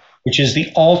 which is the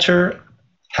altar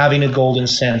having a golden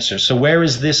censer. So where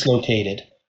is this located?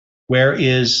 Where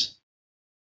is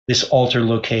this altar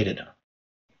located?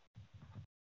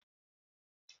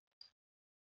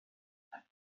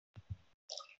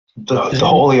 The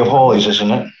Holy of Holies,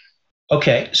 isn't it?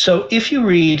 Okay, so if you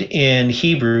read in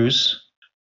Hebrews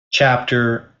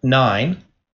chapter 9,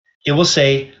 it will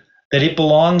say that it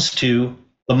belongs to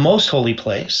the most holy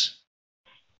place.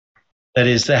 That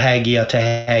is the Hagia to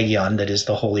Hagion, that is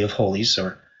the Holy of Holies,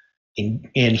 or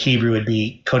in Hebrew it'd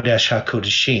be Kodesh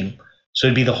HaKodeshim. So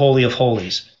it'd be the Holy of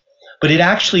Holies. But it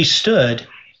actually stood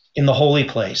in the holy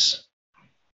place.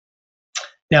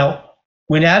 Now,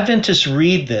 when Adventists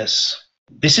read this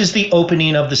is the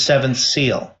opening of the seventh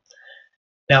seal.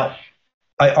 Now,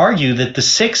 I argue that the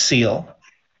sixth seal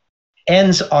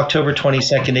ends October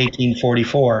 22nd,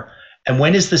 1844. And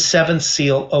when is the seventh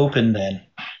seal opened then?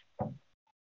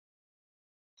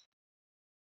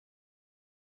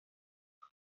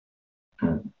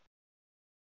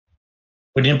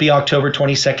 Wouldn't it be October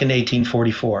 22nd,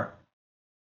 1844?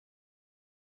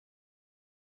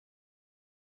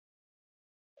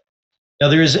 Now,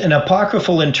 there is an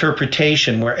apocryphal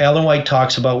interpretation where Ellen White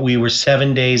talks about we were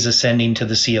 7 days ascending to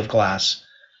the sea of glass.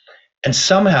 And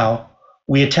somehow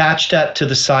we attached that to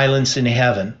the silence in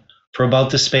heaven for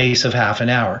about the space of half an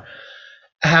hour.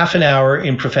 Half an hour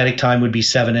in prophetic time would be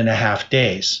 7.5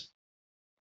 days.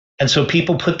 And so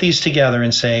people put these together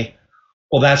and say,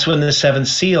 well, that's when the seventh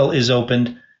seal is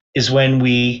opened, is when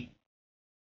we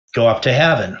go up to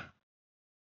heaven.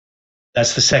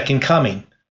 That's the second coming.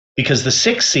 Because the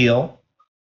sixth seal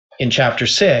in chapter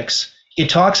 6, it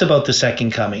talks about the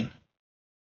second coming.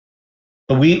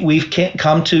 But we've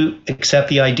come to accept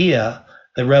the idea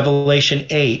that Revelation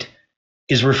 8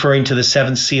 is referring to the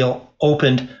seventh seal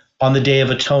opened on the Day of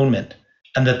Atonement,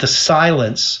 and that the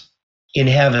silence in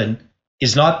heaven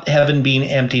is not heaven being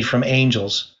emptied from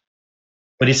angels,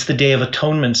 but it's the Day of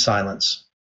Atonement silence.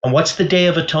 And what's the Day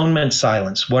of Atonement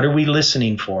silence? What are we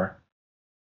listening for?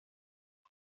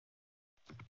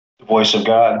 The voice of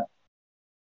God.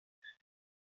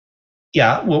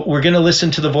 Yeah, we're going to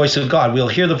listen to the voice of God. We'll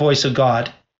hear the voice of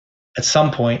God at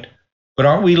some point, but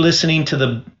aren't we listening to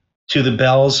the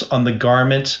bells on the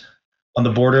garment, on the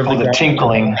border of the garment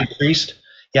tinkling of the priest?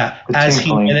 Yeah, the as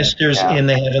tinkling, he ministers in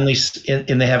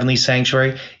the heavenly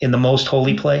sanctuary, in the most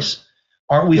holy place.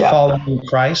 Aren't we following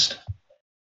Christ?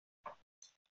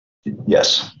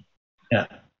 Yes. Yeah.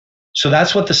 So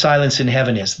that's what the silence in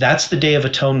heaven is. That's the Day of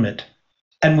Atonement.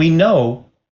 And we know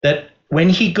that when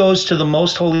he goes to the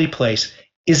most holy place,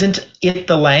 isn't it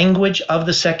the language of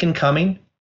the second coming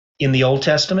in the Old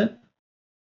Testament?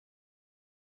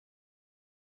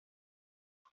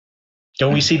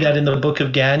 Don't we see that in the book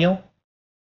of Daniel?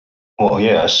 Well,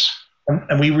 yes.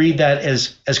 And we read that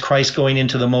as Christ going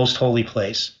into the most holy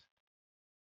place.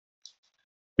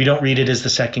 We don't read it as the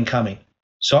second coming.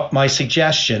 So my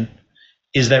suggestion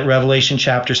is that Revelation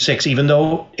chapter 6, even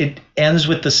though it ends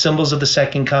with the symbols of the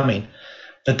second coming,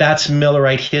 that's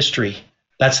Millerite history.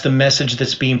 That's the message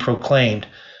that's being proclaimed.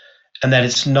 And that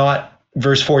it's not,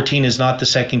 verse 14 is not the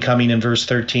second coming, and verse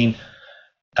 13,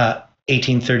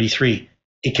 1833.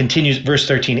 It continues, verse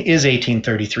 13 is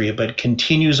 1833, but it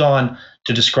continues on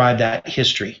to describe that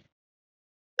history.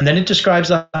 And then it describes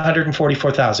the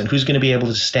 144,000, who's going to be able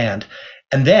to stand.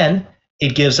 And then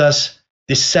it gives us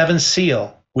this seventh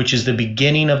seal, which is the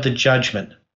beginning of the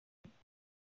judgment.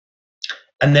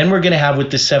 And then we're going to have with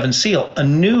the seventh seal a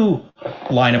new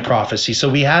line of prophecy. So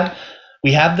we had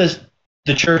the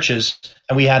churches,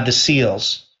 and we had the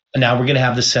seals, and now we're going to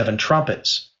have the seven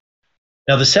trumpets.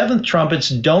 Now the seventh trumpets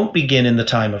don't begin in the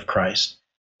time of Christ,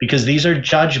 because these are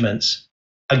judgments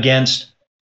against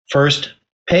first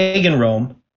pagan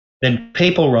Rome, then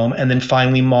papal Rome, and then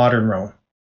finally modern Rome.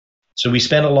 So we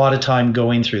spent a lot of time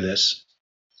going through this.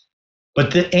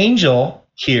 But the angel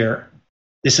here,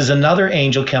 this is another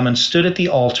angel come and stood at the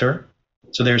altar.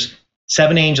 So there's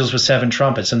seven angels with seven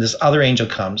trumpets, and this other angel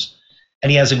comes,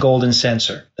 and he has a golden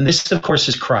censer. And this, of course,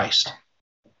 is Christ.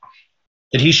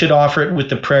 That he should offer it with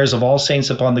the prayers of all saints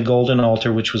upon the golden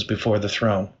altar which was before the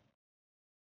throne.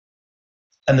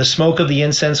 And the smoke of the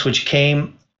incense which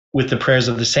came with the prayers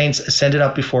of the saints ascended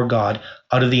up before God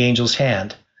out of the angel's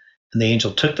hand. And the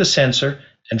angel took the censer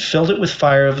and filled it with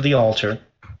fire of the altar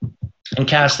and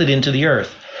cast it into the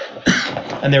earth.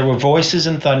 And there were voices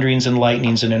and thunderings and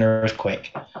lightnings and an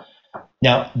earthquake.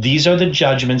 Now, these are the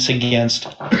judgments against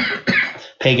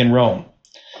pagan Rome.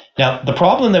 Now, the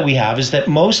problem that we have is that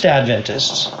most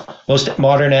Adventists, most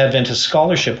modern Adventist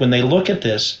scholarship, when they look at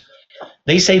this,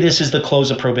 they say this is the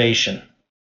close of probation.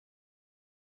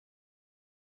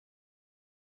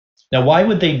 Now, why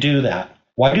would they do that?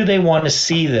 Why do they want to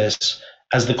see this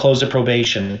as the close of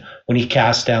probation when he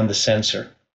cast down the censer?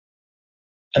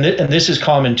 And this is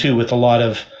common, too, with a lot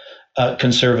of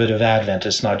conservative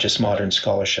Adventists, not just modern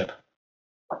scholarship.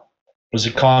 It was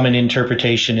a common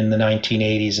interpretation in the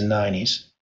 1980s and 90s.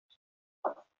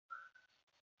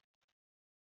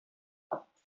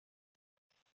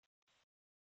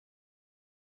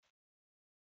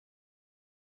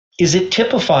 Is it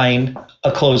typifying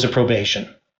a close of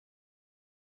probation?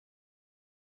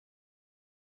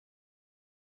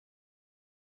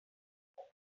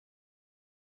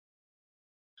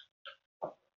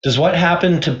 Does what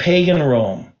happened to pagan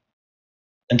Rome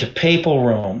and to papal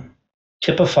Rome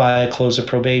typify a close of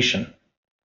probation?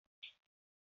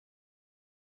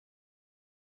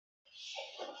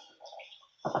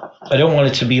 I don't want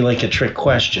it to be like a trick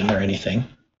question or anything.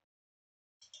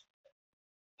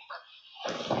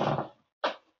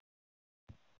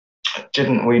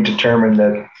 Didn't we determine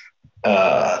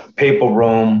that papal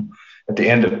Rome at the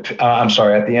end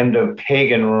of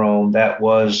pagan Rome, that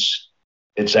was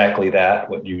exactly that,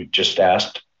 what you just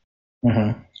asked?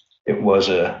 Mm-hmm. It was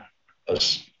a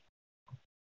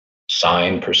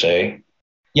sign per se.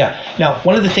 Yeah. Now,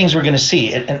 one of the things we're going to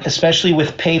see, and especially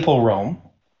with papal Rome,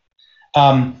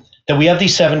 that we have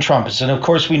these 7 trumpets. And of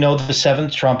course, we know that the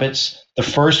 7th trumpets, the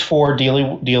first 4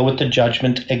 deal with the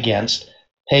judgment against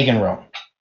pagan Rome.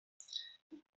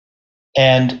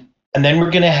 And then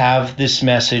we're going to have this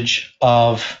message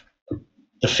of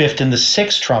the 5th and the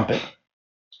 6th trumpet,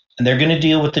 and they're going to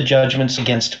deal with the judgments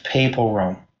against papal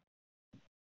Rome.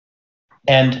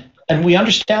 And we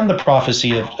understand the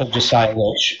prophecy of Josiah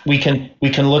Loach. We can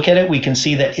look at it. We can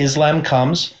see that Islam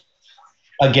comes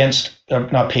against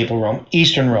not papal Rome,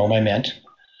 Eastern Rome. I meant.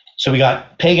 So we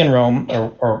got pagan Rome,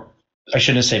 or I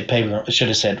shouldn't have said pagan Rome. I should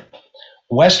have said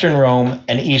Western Rome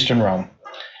and Eastern Rome.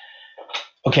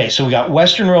 Okay, so we got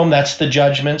Western Rome. That's the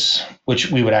judgments,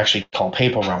 which we would actually call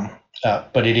papal Rome,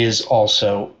 but it is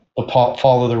also the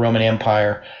fall of the Roman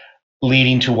Empire,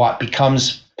 leading to what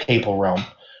becomes papal Rome.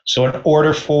 So in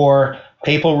order for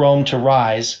papal Rome to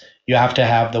rise, you have to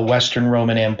have the Western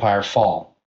Roman Empire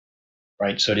fall,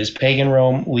 right? So it is pagan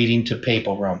Rome leading to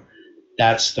papal Rome.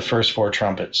 That's the first 4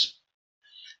 trumpets.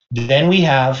 Then we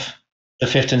have the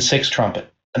 5th and 6th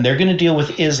trumpet, and they're going to deal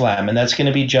with Islam, and that's going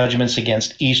to be judgments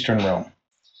against Eastern Rome.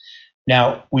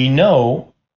 Now, we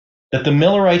know that the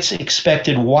Millerites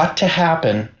expected what to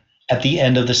happen at the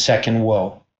end of the second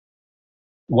woe.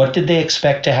 What did they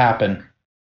expect to happen?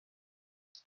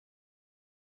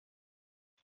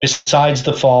 Besides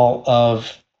the fall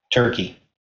of Turkey.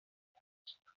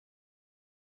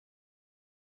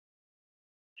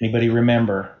 Anybody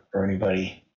remember, or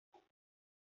anybody?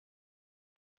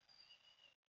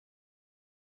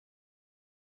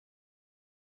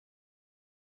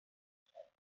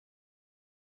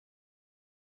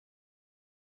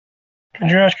 Could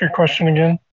you ask your question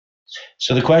again?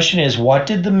 So the question is, what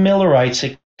did the Millerites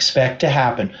expect to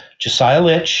happen? Josiah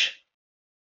Litch,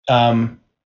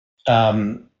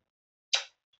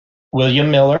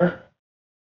 William Miller,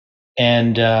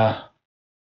 and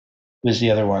who's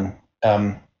the other one?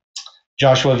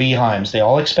 Joshua V. Himes. They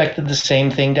all expected the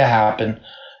same thing to happen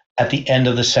at the end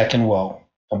of the second woe.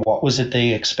 And what was it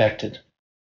they expected?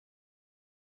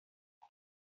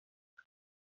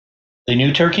 They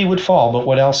knew Turkey would fall, but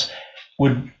what else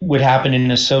would happen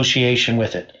in association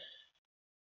with it?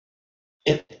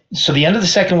 So the end of the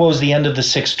second woe is the end of the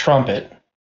 6th trumpet.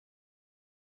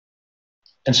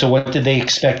 And so what did they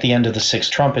expect the end of the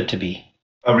 6th trumpet to be?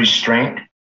 A restraint.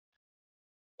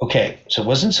 Okay, so it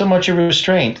wasn't so much a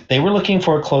restraint. They were looking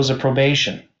for a close of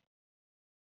probation.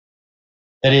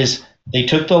 That is, they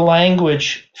took the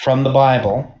language from the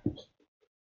Bible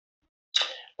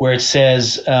where it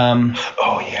says,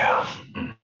 Oh, yeah.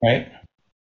 right?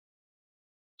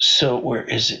 So where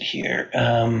is it here?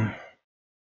 I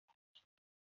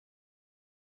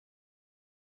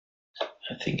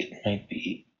think it might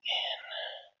be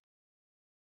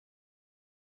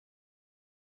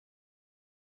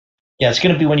yeah, it's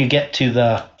going to be when you get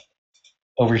to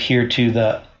over here to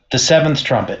the 7th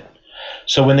trumpet.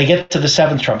 So when they get to the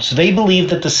 7th trumpet, so they believe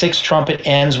that the 6th trumpet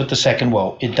ends with the second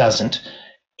woe. It doesn't.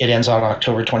 It ends on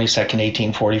October 22nd,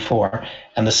 1844,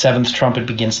 and the 7th trumpet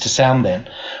begins to sound then.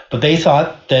 But they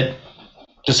thought that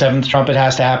the 7th trumpet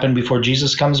has to happen before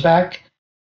Jesus comes back,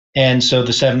 and so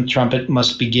the 7th trumpet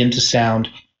must begin to sound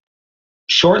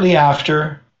shortly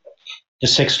after the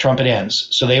 6th trumpet ends.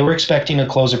 So they were expecting a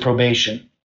close of probation.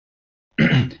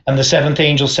 And the 7th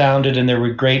angel sounded, and there were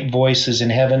great voices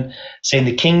in heaven saying,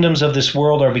 the kingdoms of this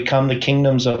world are become the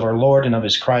kingdoms of our Lord and of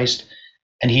his Christ,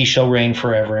 and he shall reign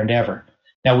forever and ever.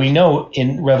 Now we know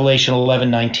in Revelation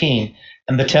 11:19,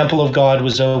 and the temple of God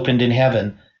was opened in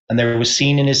heaven, and there was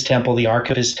seen in his temple the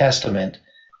ark of his testament,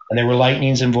 and there were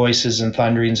lightnings and voices and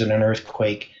thunderings and an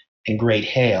earthquake and great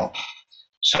hail.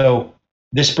 So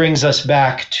this brings us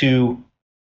back to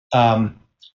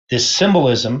this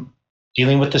symbolism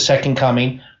dealing with the second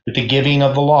coming, with the giving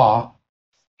of the law,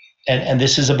 and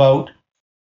this is about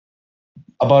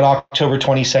October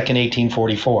 22nd,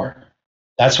 1844.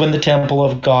 That's when the temple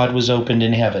of God was opened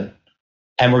in heaven,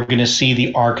 and we're going to see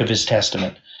the ark of his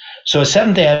testament. So as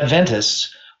Seventh-day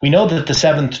Adventists, we know that the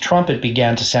 7th trumpet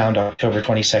began to sound October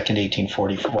 22nd,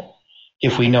 1844,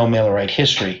 if we know Millerite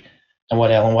history and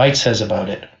what Ellen White says about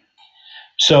it.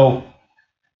 So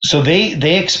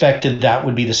they expected that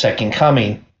would be the second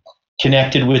coming,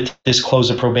 connected with this close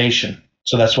of probation.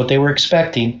 So that's what they were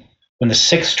expecting when the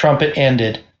 6th trumpet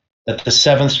ended, that the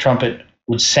 7th trumpet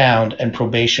would sound and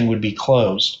probation would be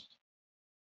closed.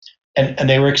 And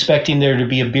they were expecting there to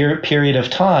be a period of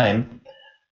time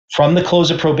from the close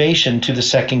of probation to the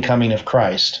second coming of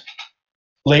Christ.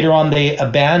 Later on, they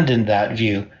abandoned that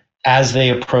view as they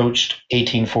approached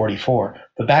 1844.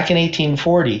 But back in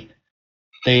 1840,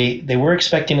 they were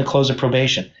expecting a close of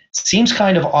probation. Seems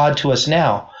kind of odd to us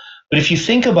now. But if you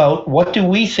think about, what do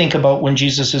we think about when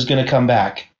Jesus is going to come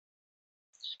back?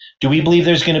 Do we believe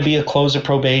there's going to be a close of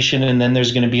probation and then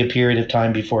there's going to be a period of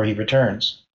time before he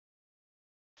returns?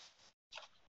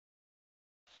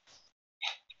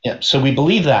 Yeah, so we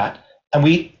believe that. And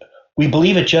we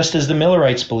believe it just as the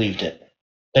Millerites believed it.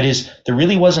 That is, there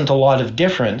really wasn't a lot of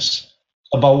difference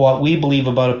about what we believe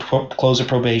about a close of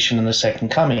probation and the second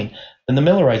coming than the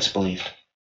Millerites believed.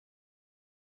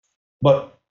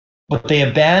 But they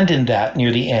abandoned that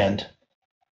near the end,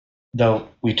 though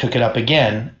we took it up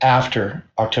again after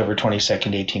October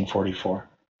 22nd, 1844.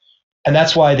 And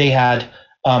that's why they had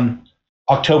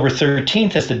October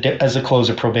 13th as the close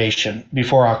of probation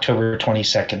before October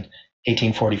 22nd,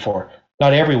 1844.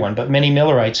 Not everyone, but many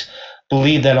Millerites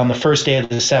believed that on the first day of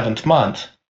the 7th month,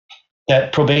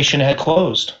 that probation had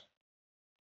closed.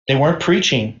 They weren't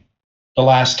preaching the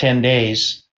last 10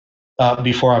 days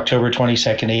before October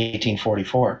 22nd,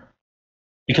 1844,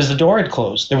 because the door had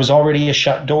closed. There was already a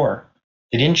shut door.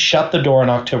 They didn't shut the door on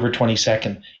October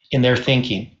 22nd in their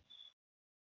thinking.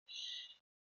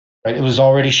 Right? It was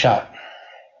already shut.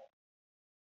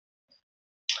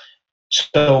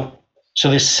 So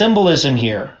this symbolism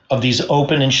here of these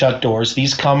open and shut doors,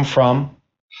 these come from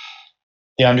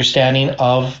the understanding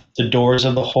of the doors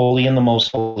of the holy and the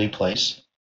most holy place.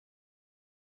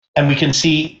 And we can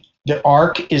see the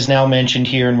ark is now mentioned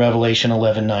here in Revelation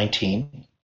 11:19.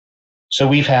 So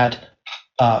we've had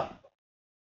the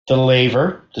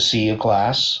laver, the sea of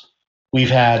glass.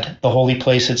 We've had the holy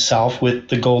place itself with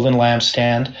the golden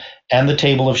lampstand and the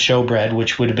table of showbread,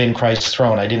 which would have been Christ's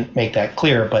throne. I didn't make that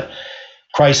clear, but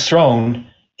Christ's throne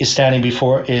is standing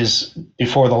before the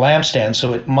lampstand,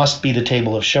 so it must be the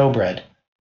table of showbread.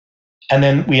 And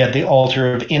then we had the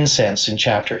altar of incense in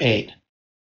chapter 8.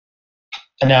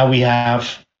 And now we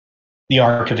have the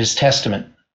Ark of his Testament.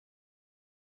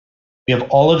 We have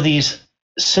all of these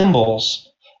symbols,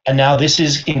 and now this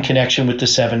is in connection with the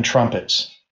 7 trumpets.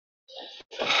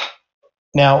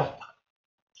 Now,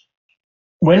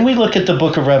 when we look at the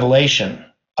book of Revelation,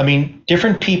 I mean,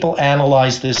 different people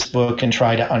analyze this book and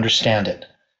try to understand it.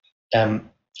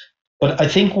 But I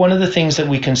think one of the things that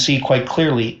we can see quite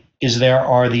clearly is there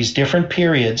are these different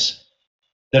periods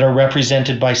that are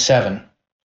represented by 7.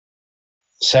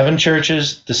 7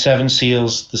 churches, the 7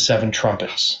 seals, the 7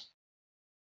 trumpets.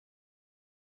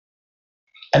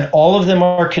 And all of them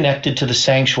are connected to the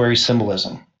sanctuary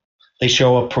symbolism. They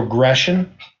show a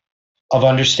progression of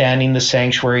understanding the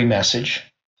sanctuary message.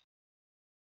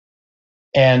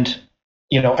 And,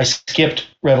 I skipped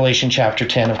Revelation chapter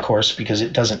 10, of course, because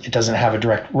it doesn't have a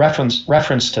direct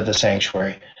reference to the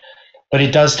sanctuary. But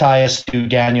it does tie us to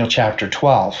Daniel chapter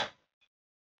 12.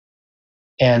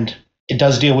 And it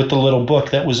does deal with the little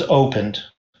book that was opened.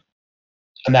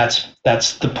 And that's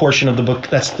the portion of the book.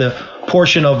 That's the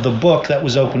portion of the book that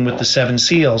was opened with the 7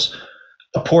 seals.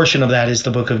 A portion of that is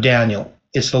the book of Daniel.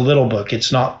 It's the little book.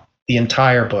 It's not the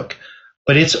entire book,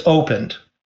 but it's opened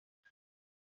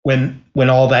when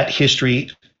all that history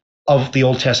of the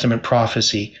Old Testament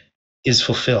prophecy is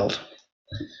fulfilled.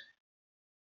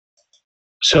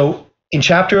 So in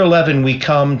chapter 11, we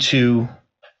come to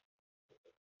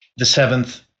the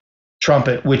 7th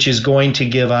trumpet, which is going to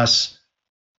give us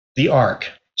the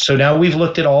ark. So now we've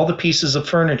looked at all the pieces of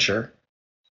furniture.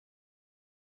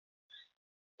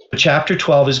 But chapter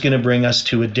 12 is going to bring us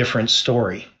to a different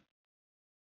story.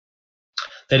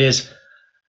 That is,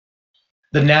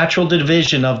 the natural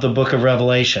division of the book of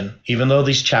Revelation, even though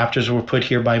these chapters were put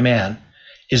here by man,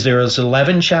 is there is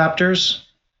 11 chapters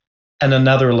and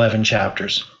another 11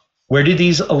 chapters. Where did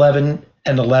these 11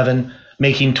 and 11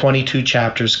 making 22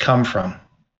 chapters come from?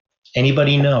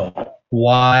 Anybody know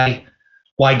why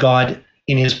God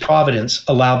in his providence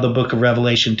allowed the book of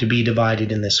Revelation to be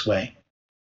divided in this way?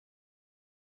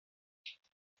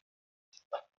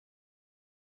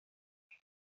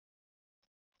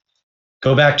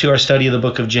 Go back to our study of the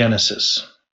book of Genesis.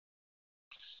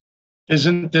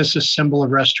 Isn't this a symbol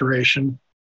of restoration?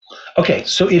 Okay,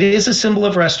 so it is a symbol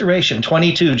of restoration.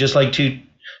 22, just like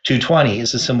 220,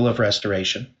 is a symbol of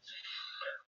restoration.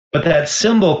 But that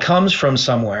symbol comes from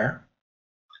somewhere.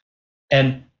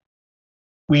 And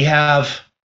we have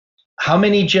how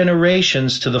many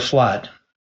generations to the flood?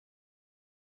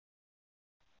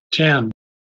 10.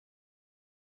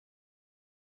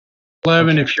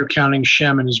 11 if you're counting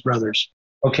Shem and his brothers.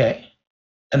 Okay.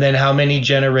 And then how many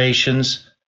generations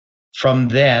from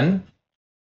then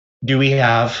do we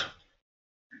have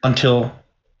until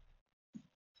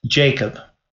Jacob?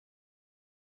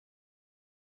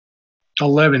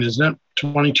 11, isn't it?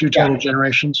 22 total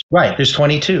generations. Right, there's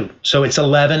 22. So it's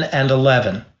 11 and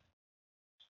 11.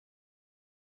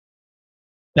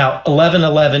 Now,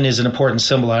 1111 is an important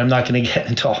symbol. I'm not going to get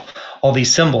into all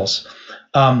these symbols.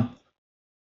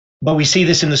 But we see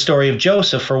this in the story of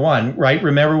Joseph, for one, right?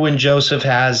 Remember when Joseph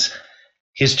has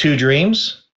his 2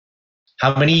 dreams?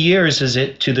 How many years is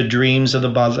it to the dreams of the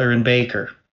butler and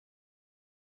baker?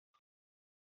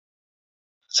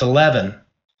 It's 11.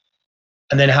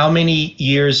 And then how many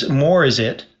years more is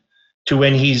it to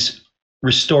when he's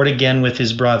restored again with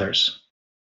his brothers?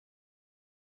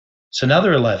 It's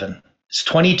another 11. It's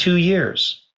 22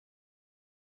 years.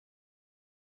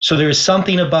 So there is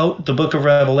something about the book of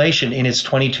Revelation in its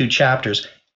 22 chapters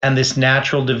and this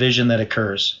natural division that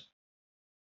occurs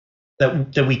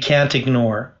that we can't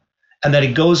ignore, and that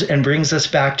it goes and brings us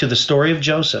back to the story of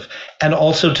Joseph and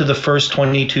also to the first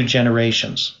 22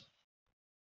 generations.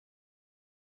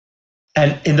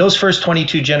 And in those first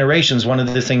 22 generations, one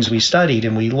of the things we studied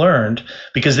and we learned,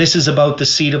 because this is about the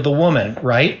seed of the woman,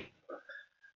 right?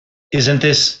 Isn't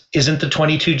the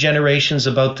 22 generations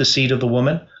about the seed of the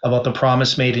woman, about the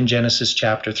promise made in Genesis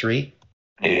chapter 3?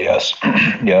 Yes.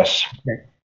 Yes. Okay.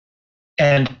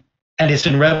 And it's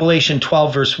in Revelation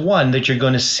 12 verse 1 that you're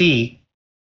going to see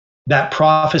that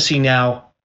prophecy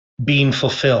now being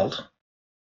fulfilled.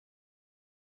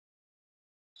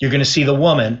 You're going to see the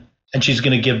woman, and she's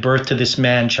going to give birth to this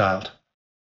man child.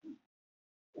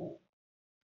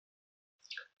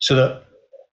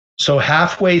 So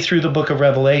halfway through the book of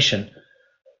Revelation,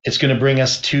 it's going to bring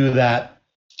us to that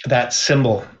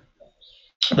symbol.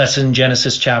 That's in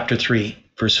Genesis chapter 3,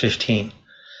 verse 15.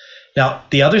 Now,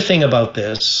 the other thing about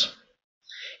this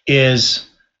is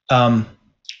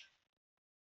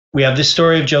we have this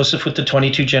story of Joseph with the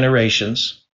 22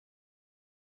 generations.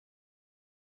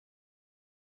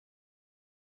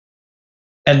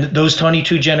 And those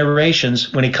 22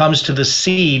 generations, when it comes to the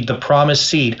seed, the promised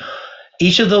seed,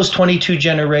 each of those 22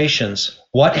 generations,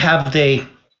 what is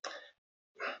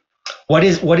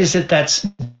it that's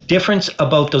different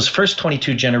about those first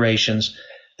 22 generations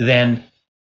than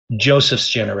Joseph's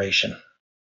generation?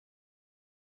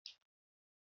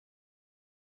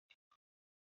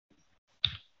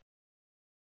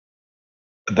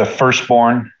 The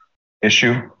firstborn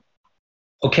issue.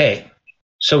 Okay.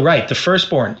 So, right, the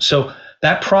firstborn. So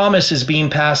that promise is being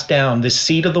passed down. The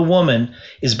seed of the woman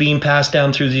is being passed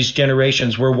down through these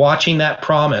generations. We're watching that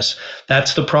promise.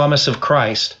 That's the promise of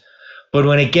Christ. But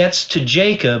when it gets to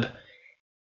Jacob,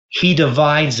 he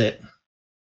divides it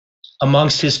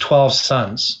amongst his 12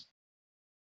 sons.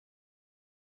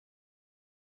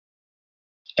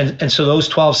 And so those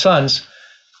 12 sons,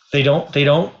 they don't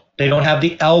have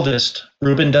the eldest.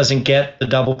 Reuben doesn't get the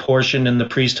double portion in the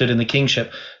priesthood and the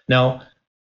kingship. No.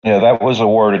 Yeah, that was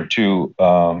awarded to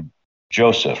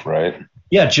Joseph, right?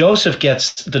 Yeah, Joseph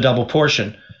gets the double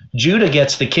portion. Judah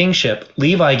gets the kingship.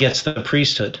 Levi gets the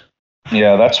priesthood.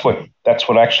 Yeah, that's what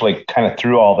actually kind of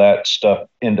threw all that stuff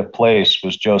into place,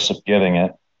 was Joseph getting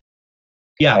it.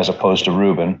 Yeah. As opposed to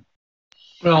Reuben.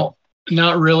 Well,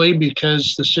 not really,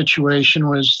 because the situation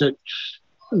was that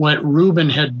what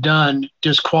Reuben had done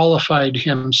disqualified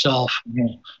himself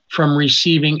from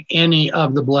receiving any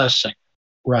of the blessing.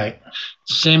 Right.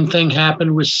 Same thing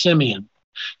happened with Simeon.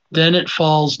 Then it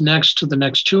falls next to the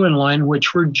next 2 in line,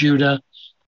 which were Judah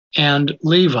and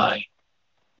Levi.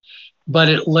 But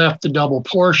it left the double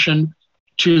portion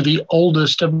to the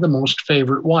oldest of the most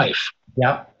favorite wife.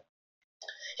 Yeah.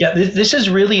 Yeah, this is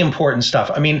really important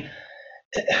stuff. I mean,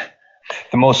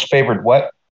 the most favored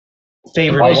what?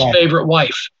 Favorite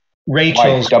wife.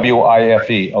 Rachel's. Wife,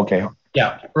 okay.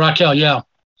 Yeah. Raquel, yeah.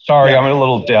 Sorry, yeah. I'm a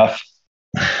little deaf.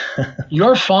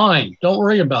 You're fine. Don't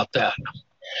worry about that.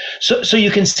 So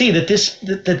you can see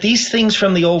that these things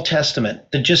from the Old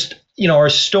Testament that just, are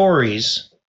stories,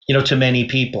 to many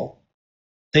people.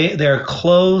 They're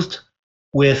clothed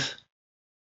with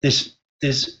this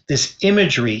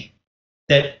imagery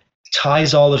that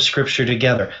ties all of Scripture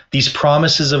together. These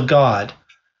promises of God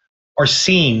are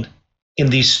seen in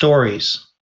these stories.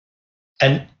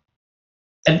 And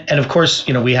of course,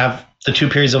 we have the 2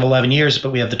 periods of 11 years,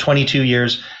 but we have the 22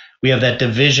 years. We have that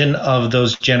division of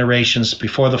those generations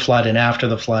before the flood and after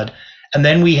the flood. And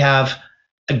then we have,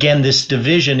 again, this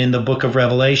division in the book of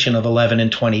Revelation of 11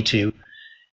 and 22.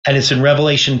 And it's in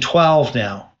Revelation 12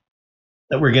 now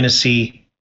that we're going to see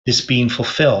this being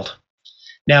fulfilled.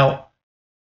 Now,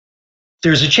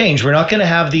 there's a change. We're not going to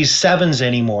have these sevens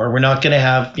anymore. We're not going to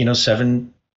have,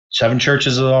 seven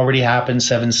churches has already happened,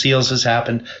 7 seals has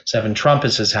happened, 7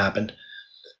 trumpets has happened.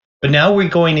 But now we're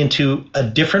going into a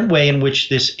different way in which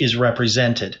this is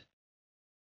represented.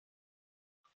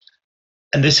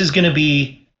 And this is going to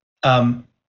be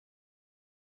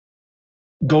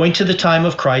going to the time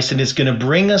of Christ, and it's going to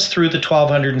bring us through the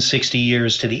 1260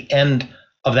 years to the end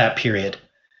of that period.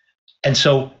 And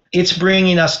so it's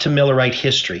bringing us to Millerite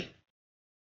history.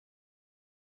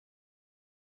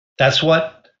 That's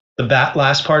what the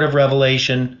last part of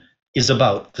Revelation is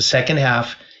about. The second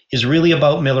half is really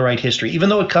about Millerite history. Even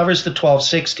though it covers the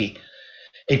 1260,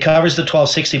 it covers the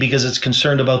 1260 because it's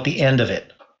concerned about the end of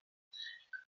it.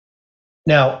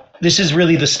 Now, this is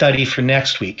really the study for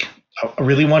next week. I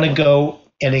really want to go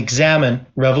and examine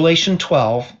Revelation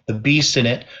 12, the beast in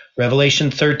it,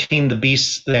 Revelation 13, the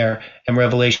beasts there, and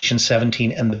Revelation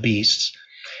 17 and the beasts,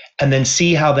 and then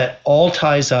see how that all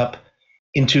ties up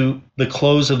into the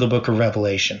close of the book of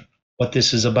Revelation, what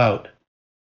this is about.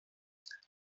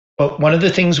 But one of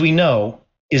the things we know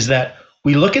is that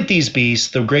we look at these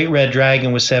beasts, the great red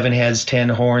dragon with 7 heads, 10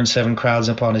 horns, 7 crowns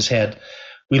upon his head.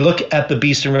 We look at the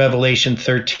beast in Revelation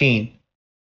 13,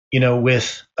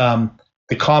 with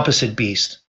the composite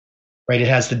beast, right? It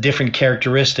has the different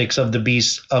characteristics of the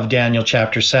beast of Daniel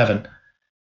chapter 7.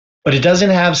 But it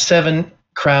doesn't have 7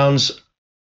 crowns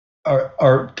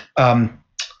or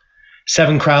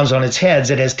 7 crowns on its heads.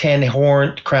 It has 10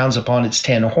 crowns upon its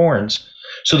 10 horns.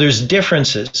 So there's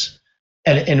differences.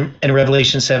 And in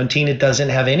Revelation 17, it doesn't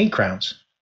have any crowns.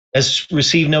 Has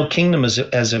received no kingdom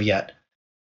as of yet.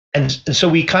 And so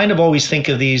we kind of always think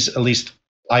of these, at least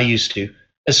I used to,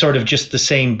 as sort of just the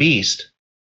same beast.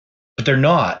 But they're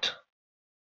not.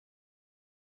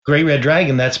 Great red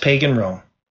dragon, that's pagan Rome.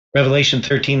 Revelation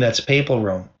 13, that's papal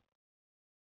Rome.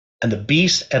 And the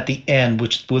beast at the end,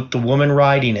 with the woman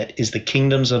riding it, is the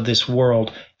kingdoms of this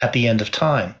world at the end of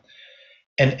time.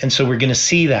 And so we're going to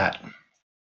see that.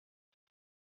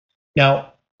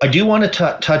 Now, I do want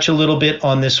to touch a little bit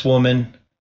on this woman,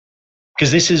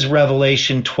 because this is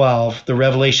Revelation 12, the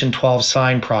Revelation 12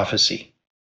 sign prophecy,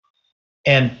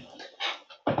 and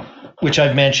which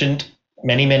I've mentioned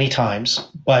many, many times,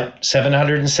 but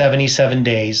 777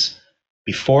 days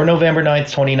before November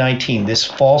 9th, 2019, this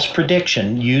false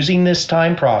prediction using this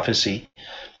time prophecy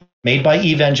made by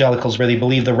evangelicals where they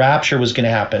believed the rapture was going to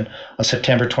happen on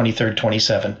September 23rd,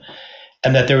 27,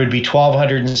 and that there would be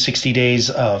 1,260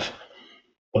 days of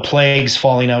the plagues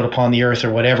falling out upon the earth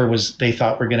or whatever was they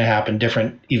thought were going to happen.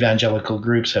 Different evangelical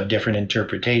groups have different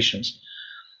interpretations.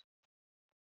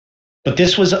 But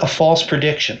this was a false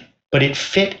prediction, but it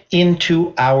fit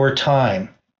into our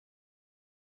time.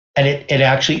 And it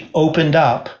actually opened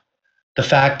up the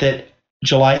fact that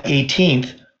July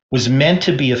 18th was meant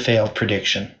to be a failed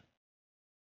prediction.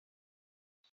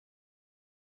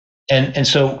 And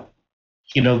so,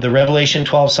 the Revelation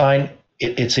 12 sign,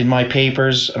 it's in my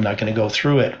papers. I'm not going to go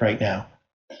through it right now.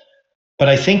 But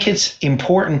I think it's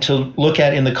important to look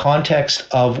at in the context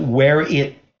of where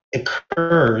it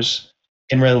occurs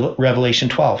in Revelation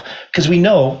 12. Because we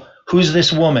know who's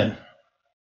this woman.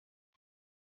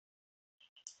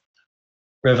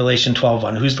 Revelation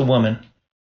 12:1. Who's the woman?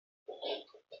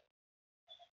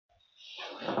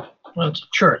 Well, it's a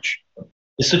church.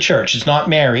 It's the church. It's not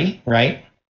Mary, right?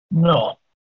 No.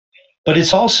 But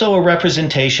it's also a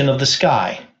representation of the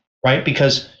sky, right?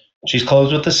 Because she's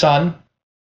clothed with the sun.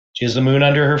 She has the moon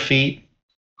under her feet.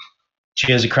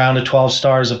 She has a crown of 12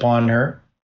 stars upon her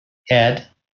head,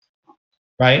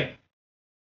 right?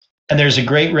 And there's a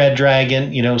great red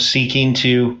dragon, seeking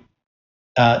to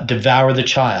devour the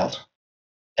child.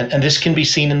 And this can be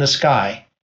seen in the sky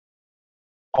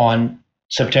on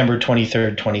September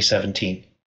 23rd, 2017.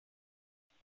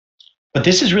 But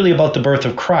this is really about the birth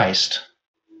of Christ.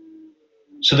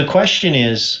 So the question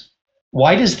is,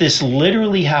 why does this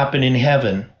literally happen in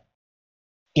heaven,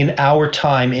 in our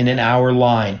time, and in our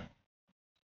line?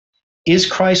 Is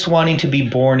Christ wanting to be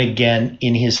born again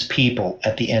in his people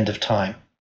at the end of time?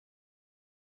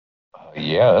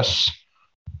 Yes.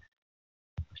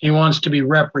 He wants to be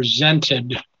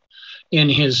represented in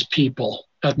his people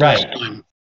at this time.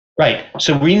 Right.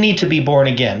 So we need to be born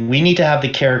again. We need to have the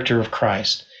character of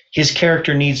Christ. His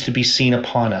character needs to be seen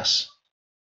upon us.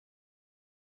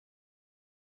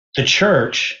 The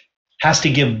church has to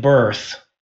give birth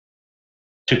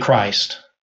to Christ.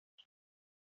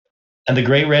 And the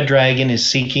great red dragon is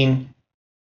seeking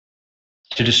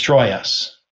to destroy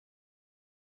us.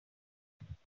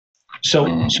 So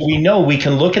we know we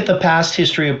can look at the past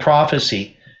history of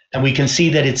prophecy and we can see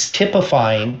that it's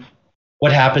typifying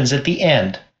what happens at the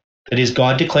end. That is,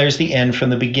 God declares the end from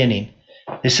the beginning.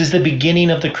 This is the beginning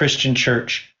of the Christian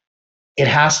church. It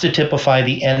has to typify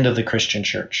the end of the Christian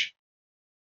church.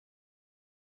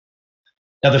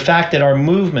 Now, the fact that our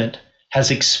movement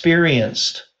has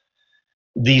experienced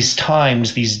these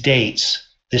times, these dates,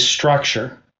 this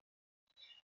structure,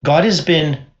 God has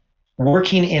been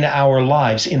working in our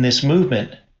lives in this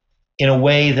movement in a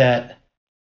way that,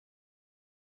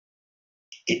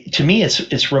 to me,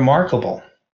 it's remarkable.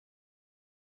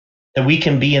 that we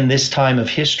can be in this time of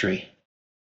history,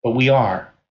 but we are.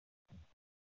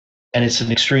 And it's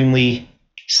an extremely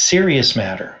serious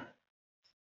matter.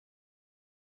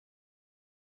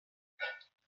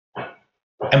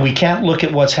 And we can't look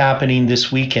at what's happening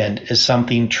this weekend as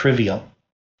something trivial,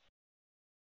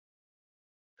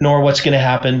 nor what's going to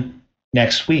happen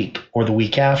next week or the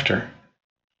week after.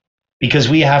 Because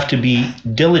we have to be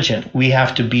diligent. We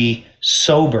have to be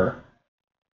sober.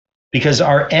 Because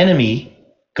our enemy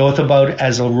goeth about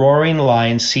as a roaring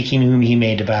lion, seeking whom he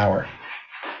may devour.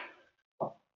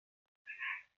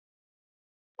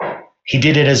 He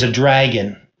did it as a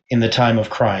dragon in the time of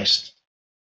Christ,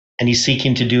 and he's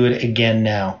seeking to do it again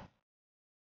now.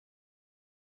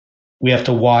 We have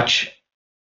to watch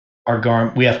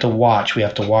our we have to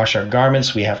wash our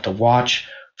garments, we have to watch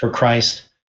for Christ.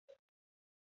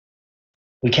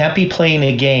 We can't be playing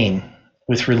a game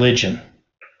with religion.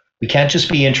 We can't just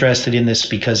be interested in this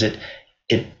because it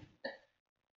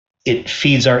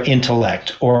feeds our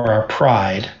intellect or our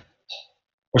pride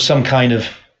or some kind of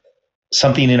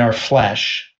something in our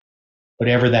flesh,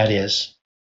 whatever that is.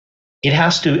 It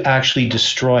has to actually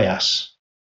destroy us,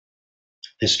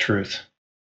 this truth.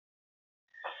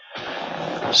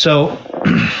 So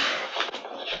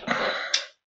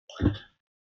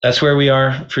that's where we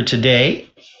are for today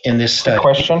in this study.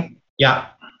 Quick question. Yeah.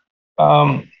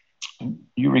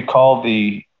 You recall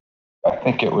I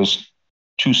think it was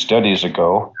 2 studies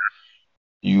ago,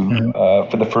 you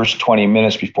for the first 20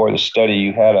 minutes before the study,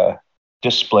 you had a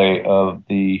display of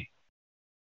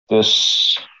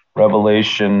this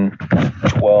Revelation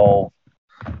 12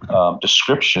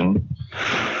 description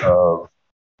of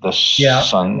the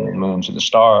sun, moons, and the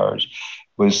stars.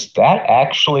 Was that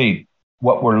actually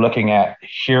what we're looking at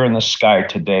here in the sky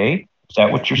today? Is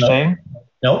that what you're saying?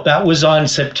 No, that was on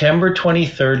September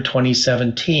 23rd,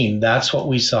 2017. That's what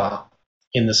we saw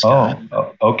in the sky.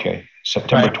 Oh, okay.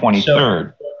 September 23rd.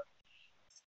 So,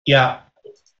 yeah.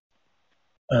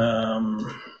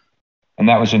 And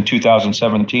that was in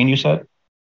 2017, you said?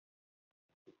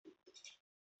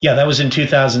 Yeah, that was in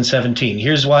 2017.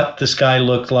 Here's what the sky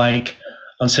looked like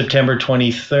on September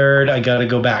 23rd. I got to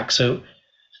go back. So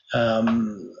I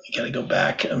got to go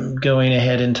back. I'm going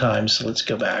ahead in time, so let's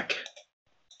go back.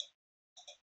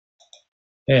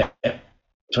 Yeah,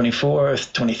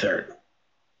 24th, 23rd.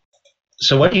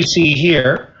 So what you see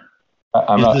here,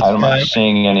 I'm not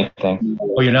seeing anything.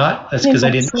 Oh, you're not? That's because I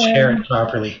didn't share it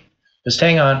properly. Just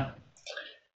hang on.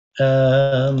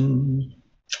 Got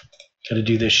to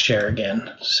do this share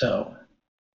again. So.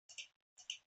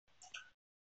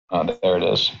 There it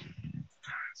is.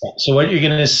 So what you're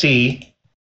going to see,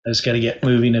 I just got to get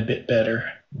moving a bit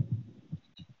better.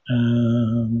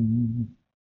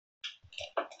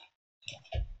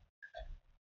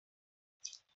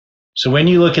 So when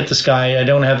you look at the sky, I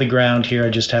don't have the ground here,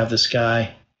 I just have the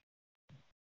sky.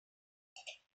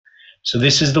 So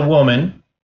this is the woman.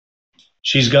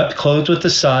 She's got clothed with the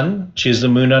sun. She has the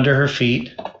moon under her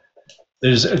feet.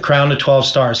 There's a crown of 12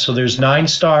 stars. So there's 9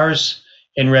 stars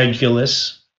in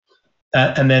Regulus.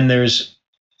 And then there's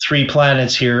 3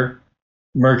 planets here,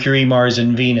 Mercury, Mars,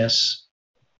 and Venus.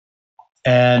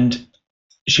 And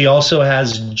she also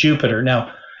has Jupiter.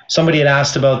 Now, somebody had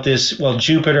asked about this. Well,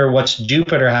 Jupiter, what's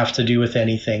Jupiter have to do with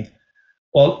anything?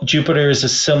 Well, Jupiter is a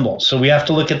symbol. So we have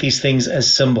to look at these things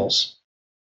as symbols.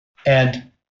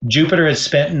 And Jupiter had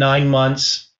spent 9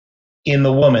 months in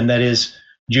the woman. That is,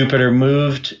 Jupiter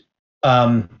moved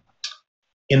in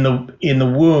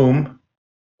the womb,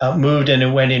 moved and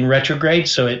it went in retrograde.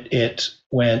 So it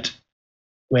went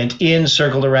in,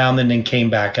 circled around, and then came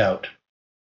back out.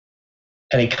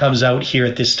 And it comes out here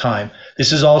at this time.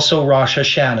 This is also Rosh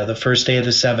Hashanah, the first day of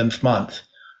the 7th month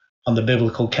on the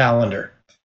biblical calendar.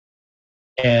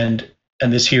 And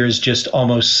this here is just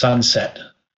almost sunset.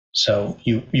 So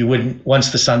you wouldn't,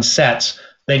 once the sun sets,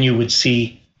 then you would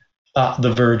see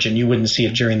the Virgin. You wouldn't see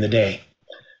it during the day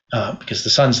because the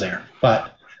sun's there.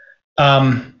 But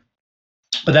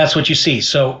that's what you see.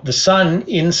 So the sun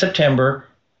in September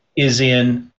is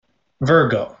in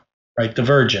Virgo, right? The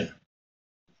Virgin.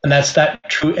 And that's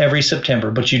true every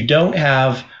September. But you don't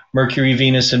have Mercury,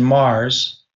 Venus, and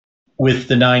Mars with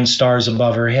the 9 stars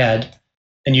above her head.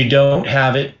 And you don't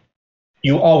have it,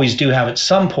 you always do have at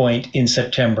some point in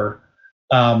September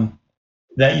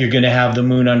that you're going to have the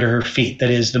moon under her feet. That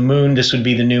is the moon, this would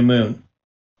be the new moon.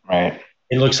 Right.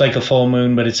 It looks like a full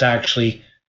moon, but it's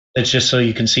just so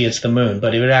you can see it's the moon.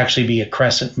 But it would actually be a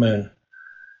crescent moon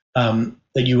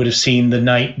that you would have seen the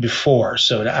night before.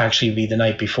 So it would actually be the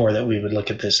night before that we would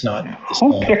look at this, not this.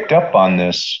 Who picked up on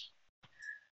this?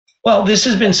 Well, this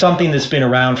has been something that's been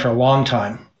around for a long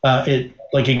time.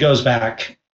 It goes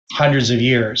back hundreds of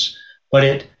years,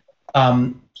 but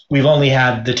we've only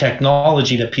had the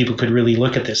technology that people could really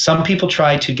look at this. Some people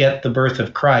try to get the birth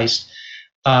of Christ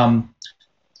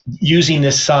using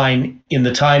this sign in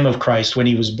the time of Christ when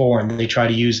he was born. They try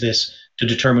to use this to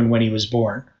determine when he was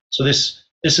born. So this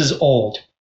is old,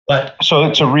 but so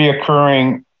it's a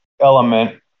reoccurring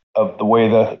element of the way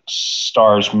the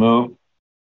stars move.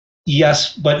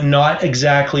 Yes, but not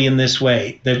exactly in this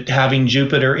way. That having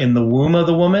Jupiter in the womb of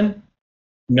the woman,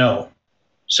 no.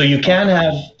 So you can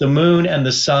have the moon and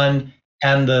the sun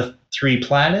and the 3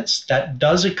 planets. That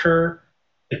does occur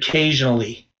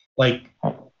occasionally, like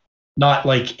not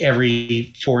like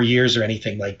every 4 years or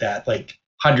anything like that, like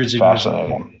hundreds of years.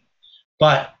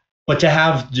 But to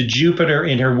have the Jupiter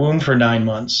in her womb for 9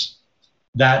 months,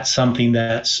 that's something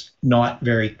that's not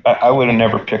very. I would have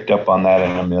never picked up on that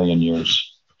in a million years.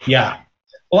 Yeah.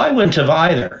 Well, I wouldn't have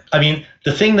either. I mean,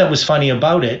 the thing that was funny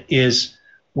about it is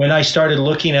when I started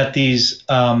looking at these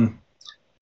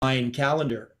Mayan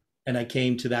calendar and I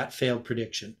came to that failed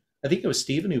prediction. I think it was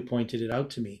Stephen who pointed it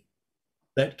out to me,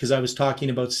 that because I was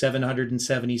talking about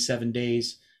 777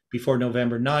 days before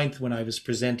November 9th when I was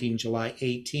presenting July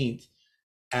 18th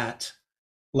at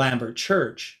Lambert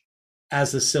Church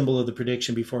as the symbol of the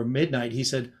prediction before midnight. He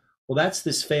said, well, that's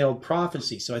this failed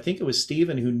prophecy. So I think it was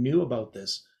Stephen who knew about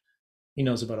this. He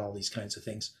knows about all these kinds of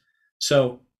things.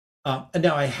 So, and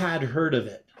now I had heard of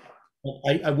it.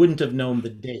 I wouldn't have known the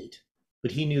date,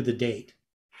 but he knew the date.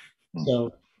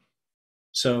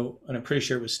 So, and I'm pretty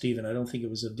sure it was Stephen. I don't think it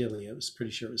was Abdilia. I was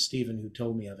pretty sure it was Stephen who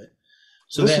told me of it.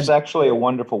 So this is actually a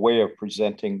wonderful way of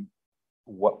presenting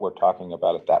what we're talking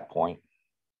about at that point,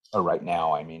 or right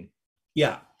now, I mean.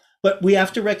 Yeah, but we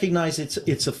have to recognize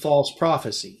it's a false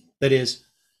prophecy. That is,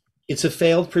 it's a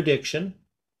failed prediction,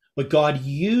 but God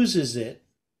uses it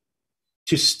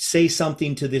to say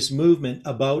something to this movement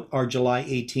about our July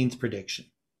 18th prediction.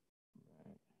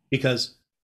 Because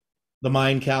the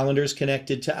Mayan calendar is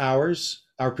connected to ours,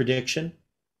 our prediction,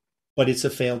 but it's a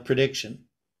failed prediction.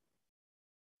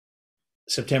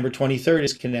 September 23rd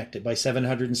is connected by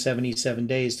 777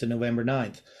 days to November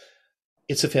 9th.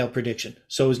 It's a failed prediction.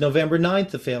 So is November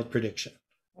 9th a failed prediction?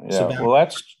 Yeah, So well,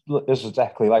 this is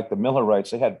exactly like the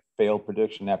Millerites. They had failed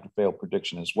prediction after failed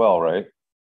prediction as well, right?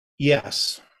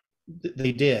 Yes,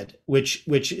 they did, which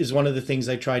is one of the things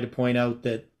I tried to point out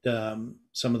that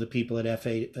some of the people at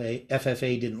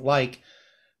FFA didn't like.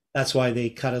 That's why they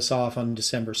cut us off on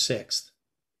December 6th,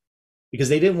 because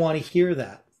they didn't want to hear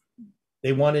that.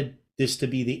 They wanted this to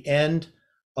be the end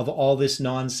of all this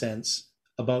nonsense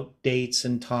about dates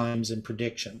and times and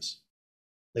predictions.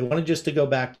 They wanted just to go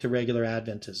back to regular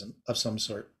Adventism of some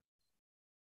sort.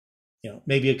 You know,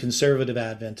 maybe a conservative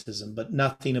Adventism, but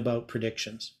nothing about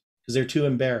predictions because they're too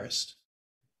embarrassed.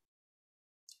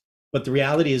 But the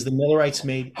reality is the Millerites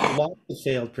made lots of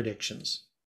failed predictions,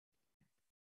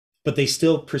 but they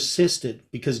still persisted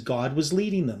because God was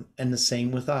leading them, and the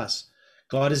same with us.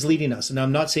 God is leading us. And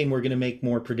I'm not saying we're going to make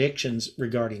more predictions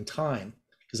regarding time,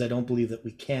 because I don't believe that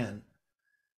we can.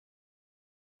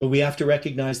 But we have to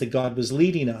recognize that God was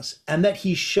leading us and that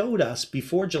he showed us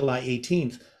before July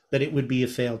 18th that it would be a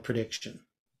failed prediction.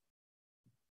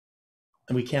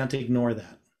 And we can't ignore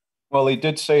that. Well, he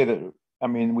did say that, I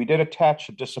mean, we did attach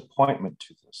a disappointment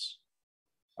to this.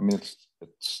 I mean,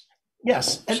 it's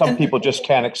yes. Some people just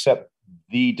can't accept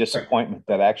the disappointment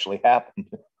that actually happened.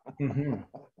 Mm-hmm.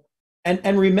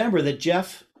 And remember that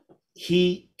Jeff,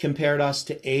 he compared us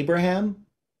to Abraham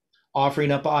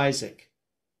offering up Isaac.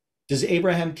 Does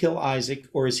Abraham kill Isaac,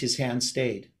 or is his hand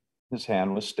stayed? His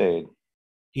hand was stayed.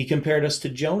 He compared us to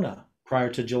Jonah prior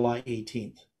to July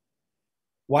 18th.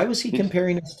 Why was he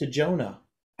comparing us to Jonah?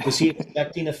 Was he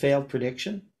expecting a failed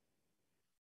prediction?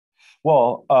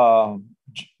 Well,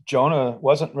 Jonah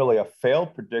wasn't really a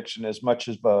failed prediction as much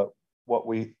as what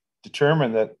we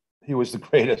determined that he was the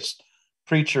greatest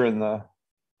preacher in the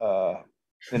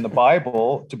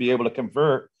Bible to be able to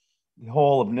convert the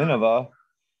whole of Nineveh.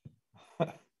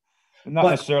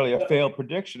 Not necessarily a failed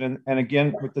prediction. And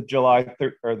again, with the July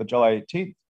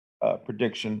 18th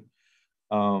prediction,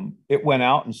 it went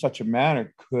out in such a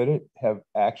manner. Could it have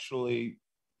actually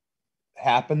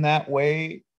happened that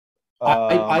way?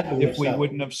 I if we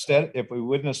wouldn't have said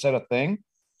a thing,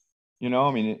 you know,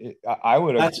 I mean,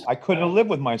 I couldn't have lived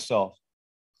with myself.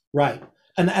 Right.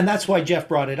 And that's why Jeff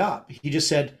brought it up. He just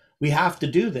said, we have to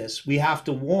do this. We have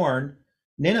to warn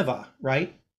Nineveh,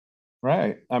 right?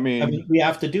 Right. I mean, we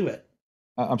have to do it.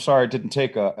 I'm sorry it didn't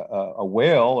take a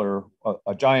whale or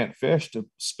a giant fish to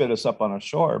spit us up on a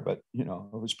shore, but you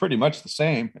know, it was pretty much the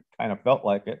same. It kind of felt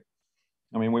like it.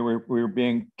 I mean, we were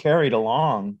being carried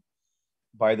along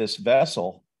by this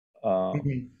vessel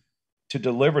to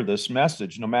deliver this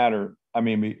message, no matter I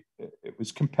mean, it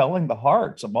was compelling the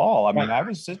hearts of all. I mean, I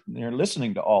was sitting there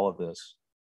listening to all of this.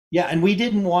 Yeah, and we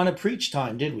didn't want to preach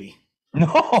time, did we?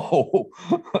 No,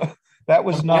 that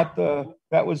was not the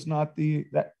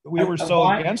that we were so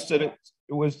against it.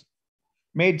 It was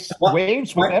made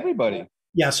waves with everybody.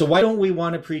 Yeah, so why don't we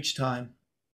want to preach time?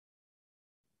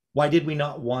 Why did we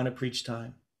not want to preach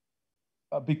time?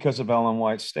 Because of Ellen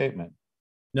White's statement.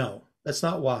 No, that's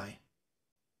not why.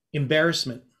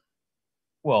 Embarrassment.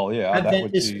 Well, yeah,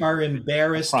 Adventists are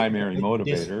embarrassed. Primary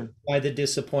motivator by the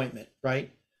disappointment,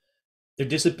 right?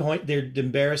 They're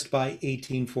embarrassed by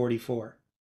 1844.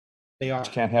 They are.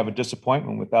 You can't have a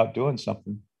disappointment without doing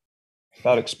something,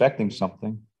 without expecting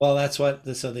something. Well, that's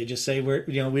what. So they just say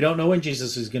we don't know when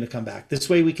Jesus is going to come back. This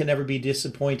way, we can never be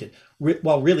disappointed.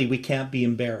 Well, really, we can't be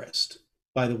embarrassed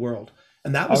by the world.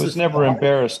 And that was. I was never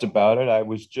embarrassed about it. I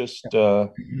was just a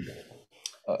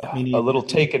little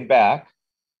taken back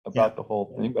about the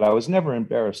whole thing, but I was never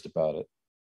embarrassed about it.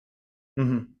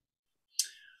 Mm-hmm.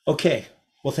 Okay.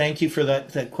 Well, thank you for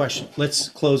that question. Let's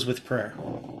close with prayer.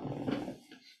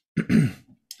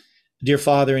 Dear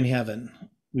Father in heaven,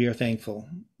 we are thankful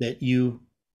that you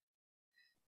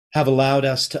have allowed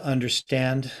us to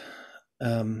understand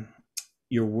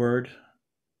your word,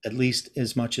 at least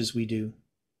as much as we do.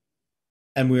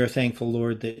 And we are thankful,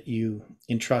 Lord, that you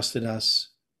entrusted us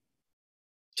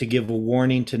to give a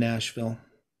warning to Nashville,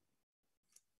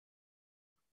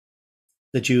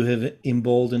 that you have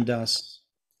emboldened us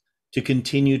to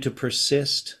continue to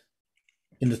persist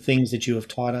in the things that you have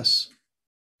taught us.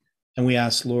 And we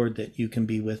ask, Lord, that you can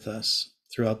be with us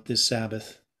throughout this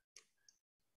Sabbath.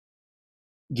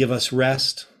 Give us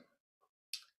rest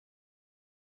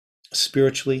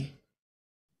spiritually,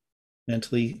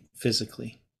 mentally,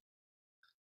 physically,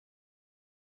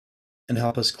 and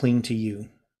help us cling to you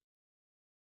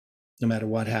no matter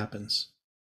what happens.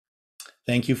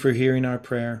 Thank you for hearing our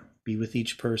prayer. Be with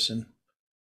each person.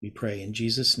 We pray in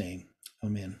Jesus' name.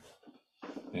 Amen.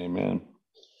 Amen.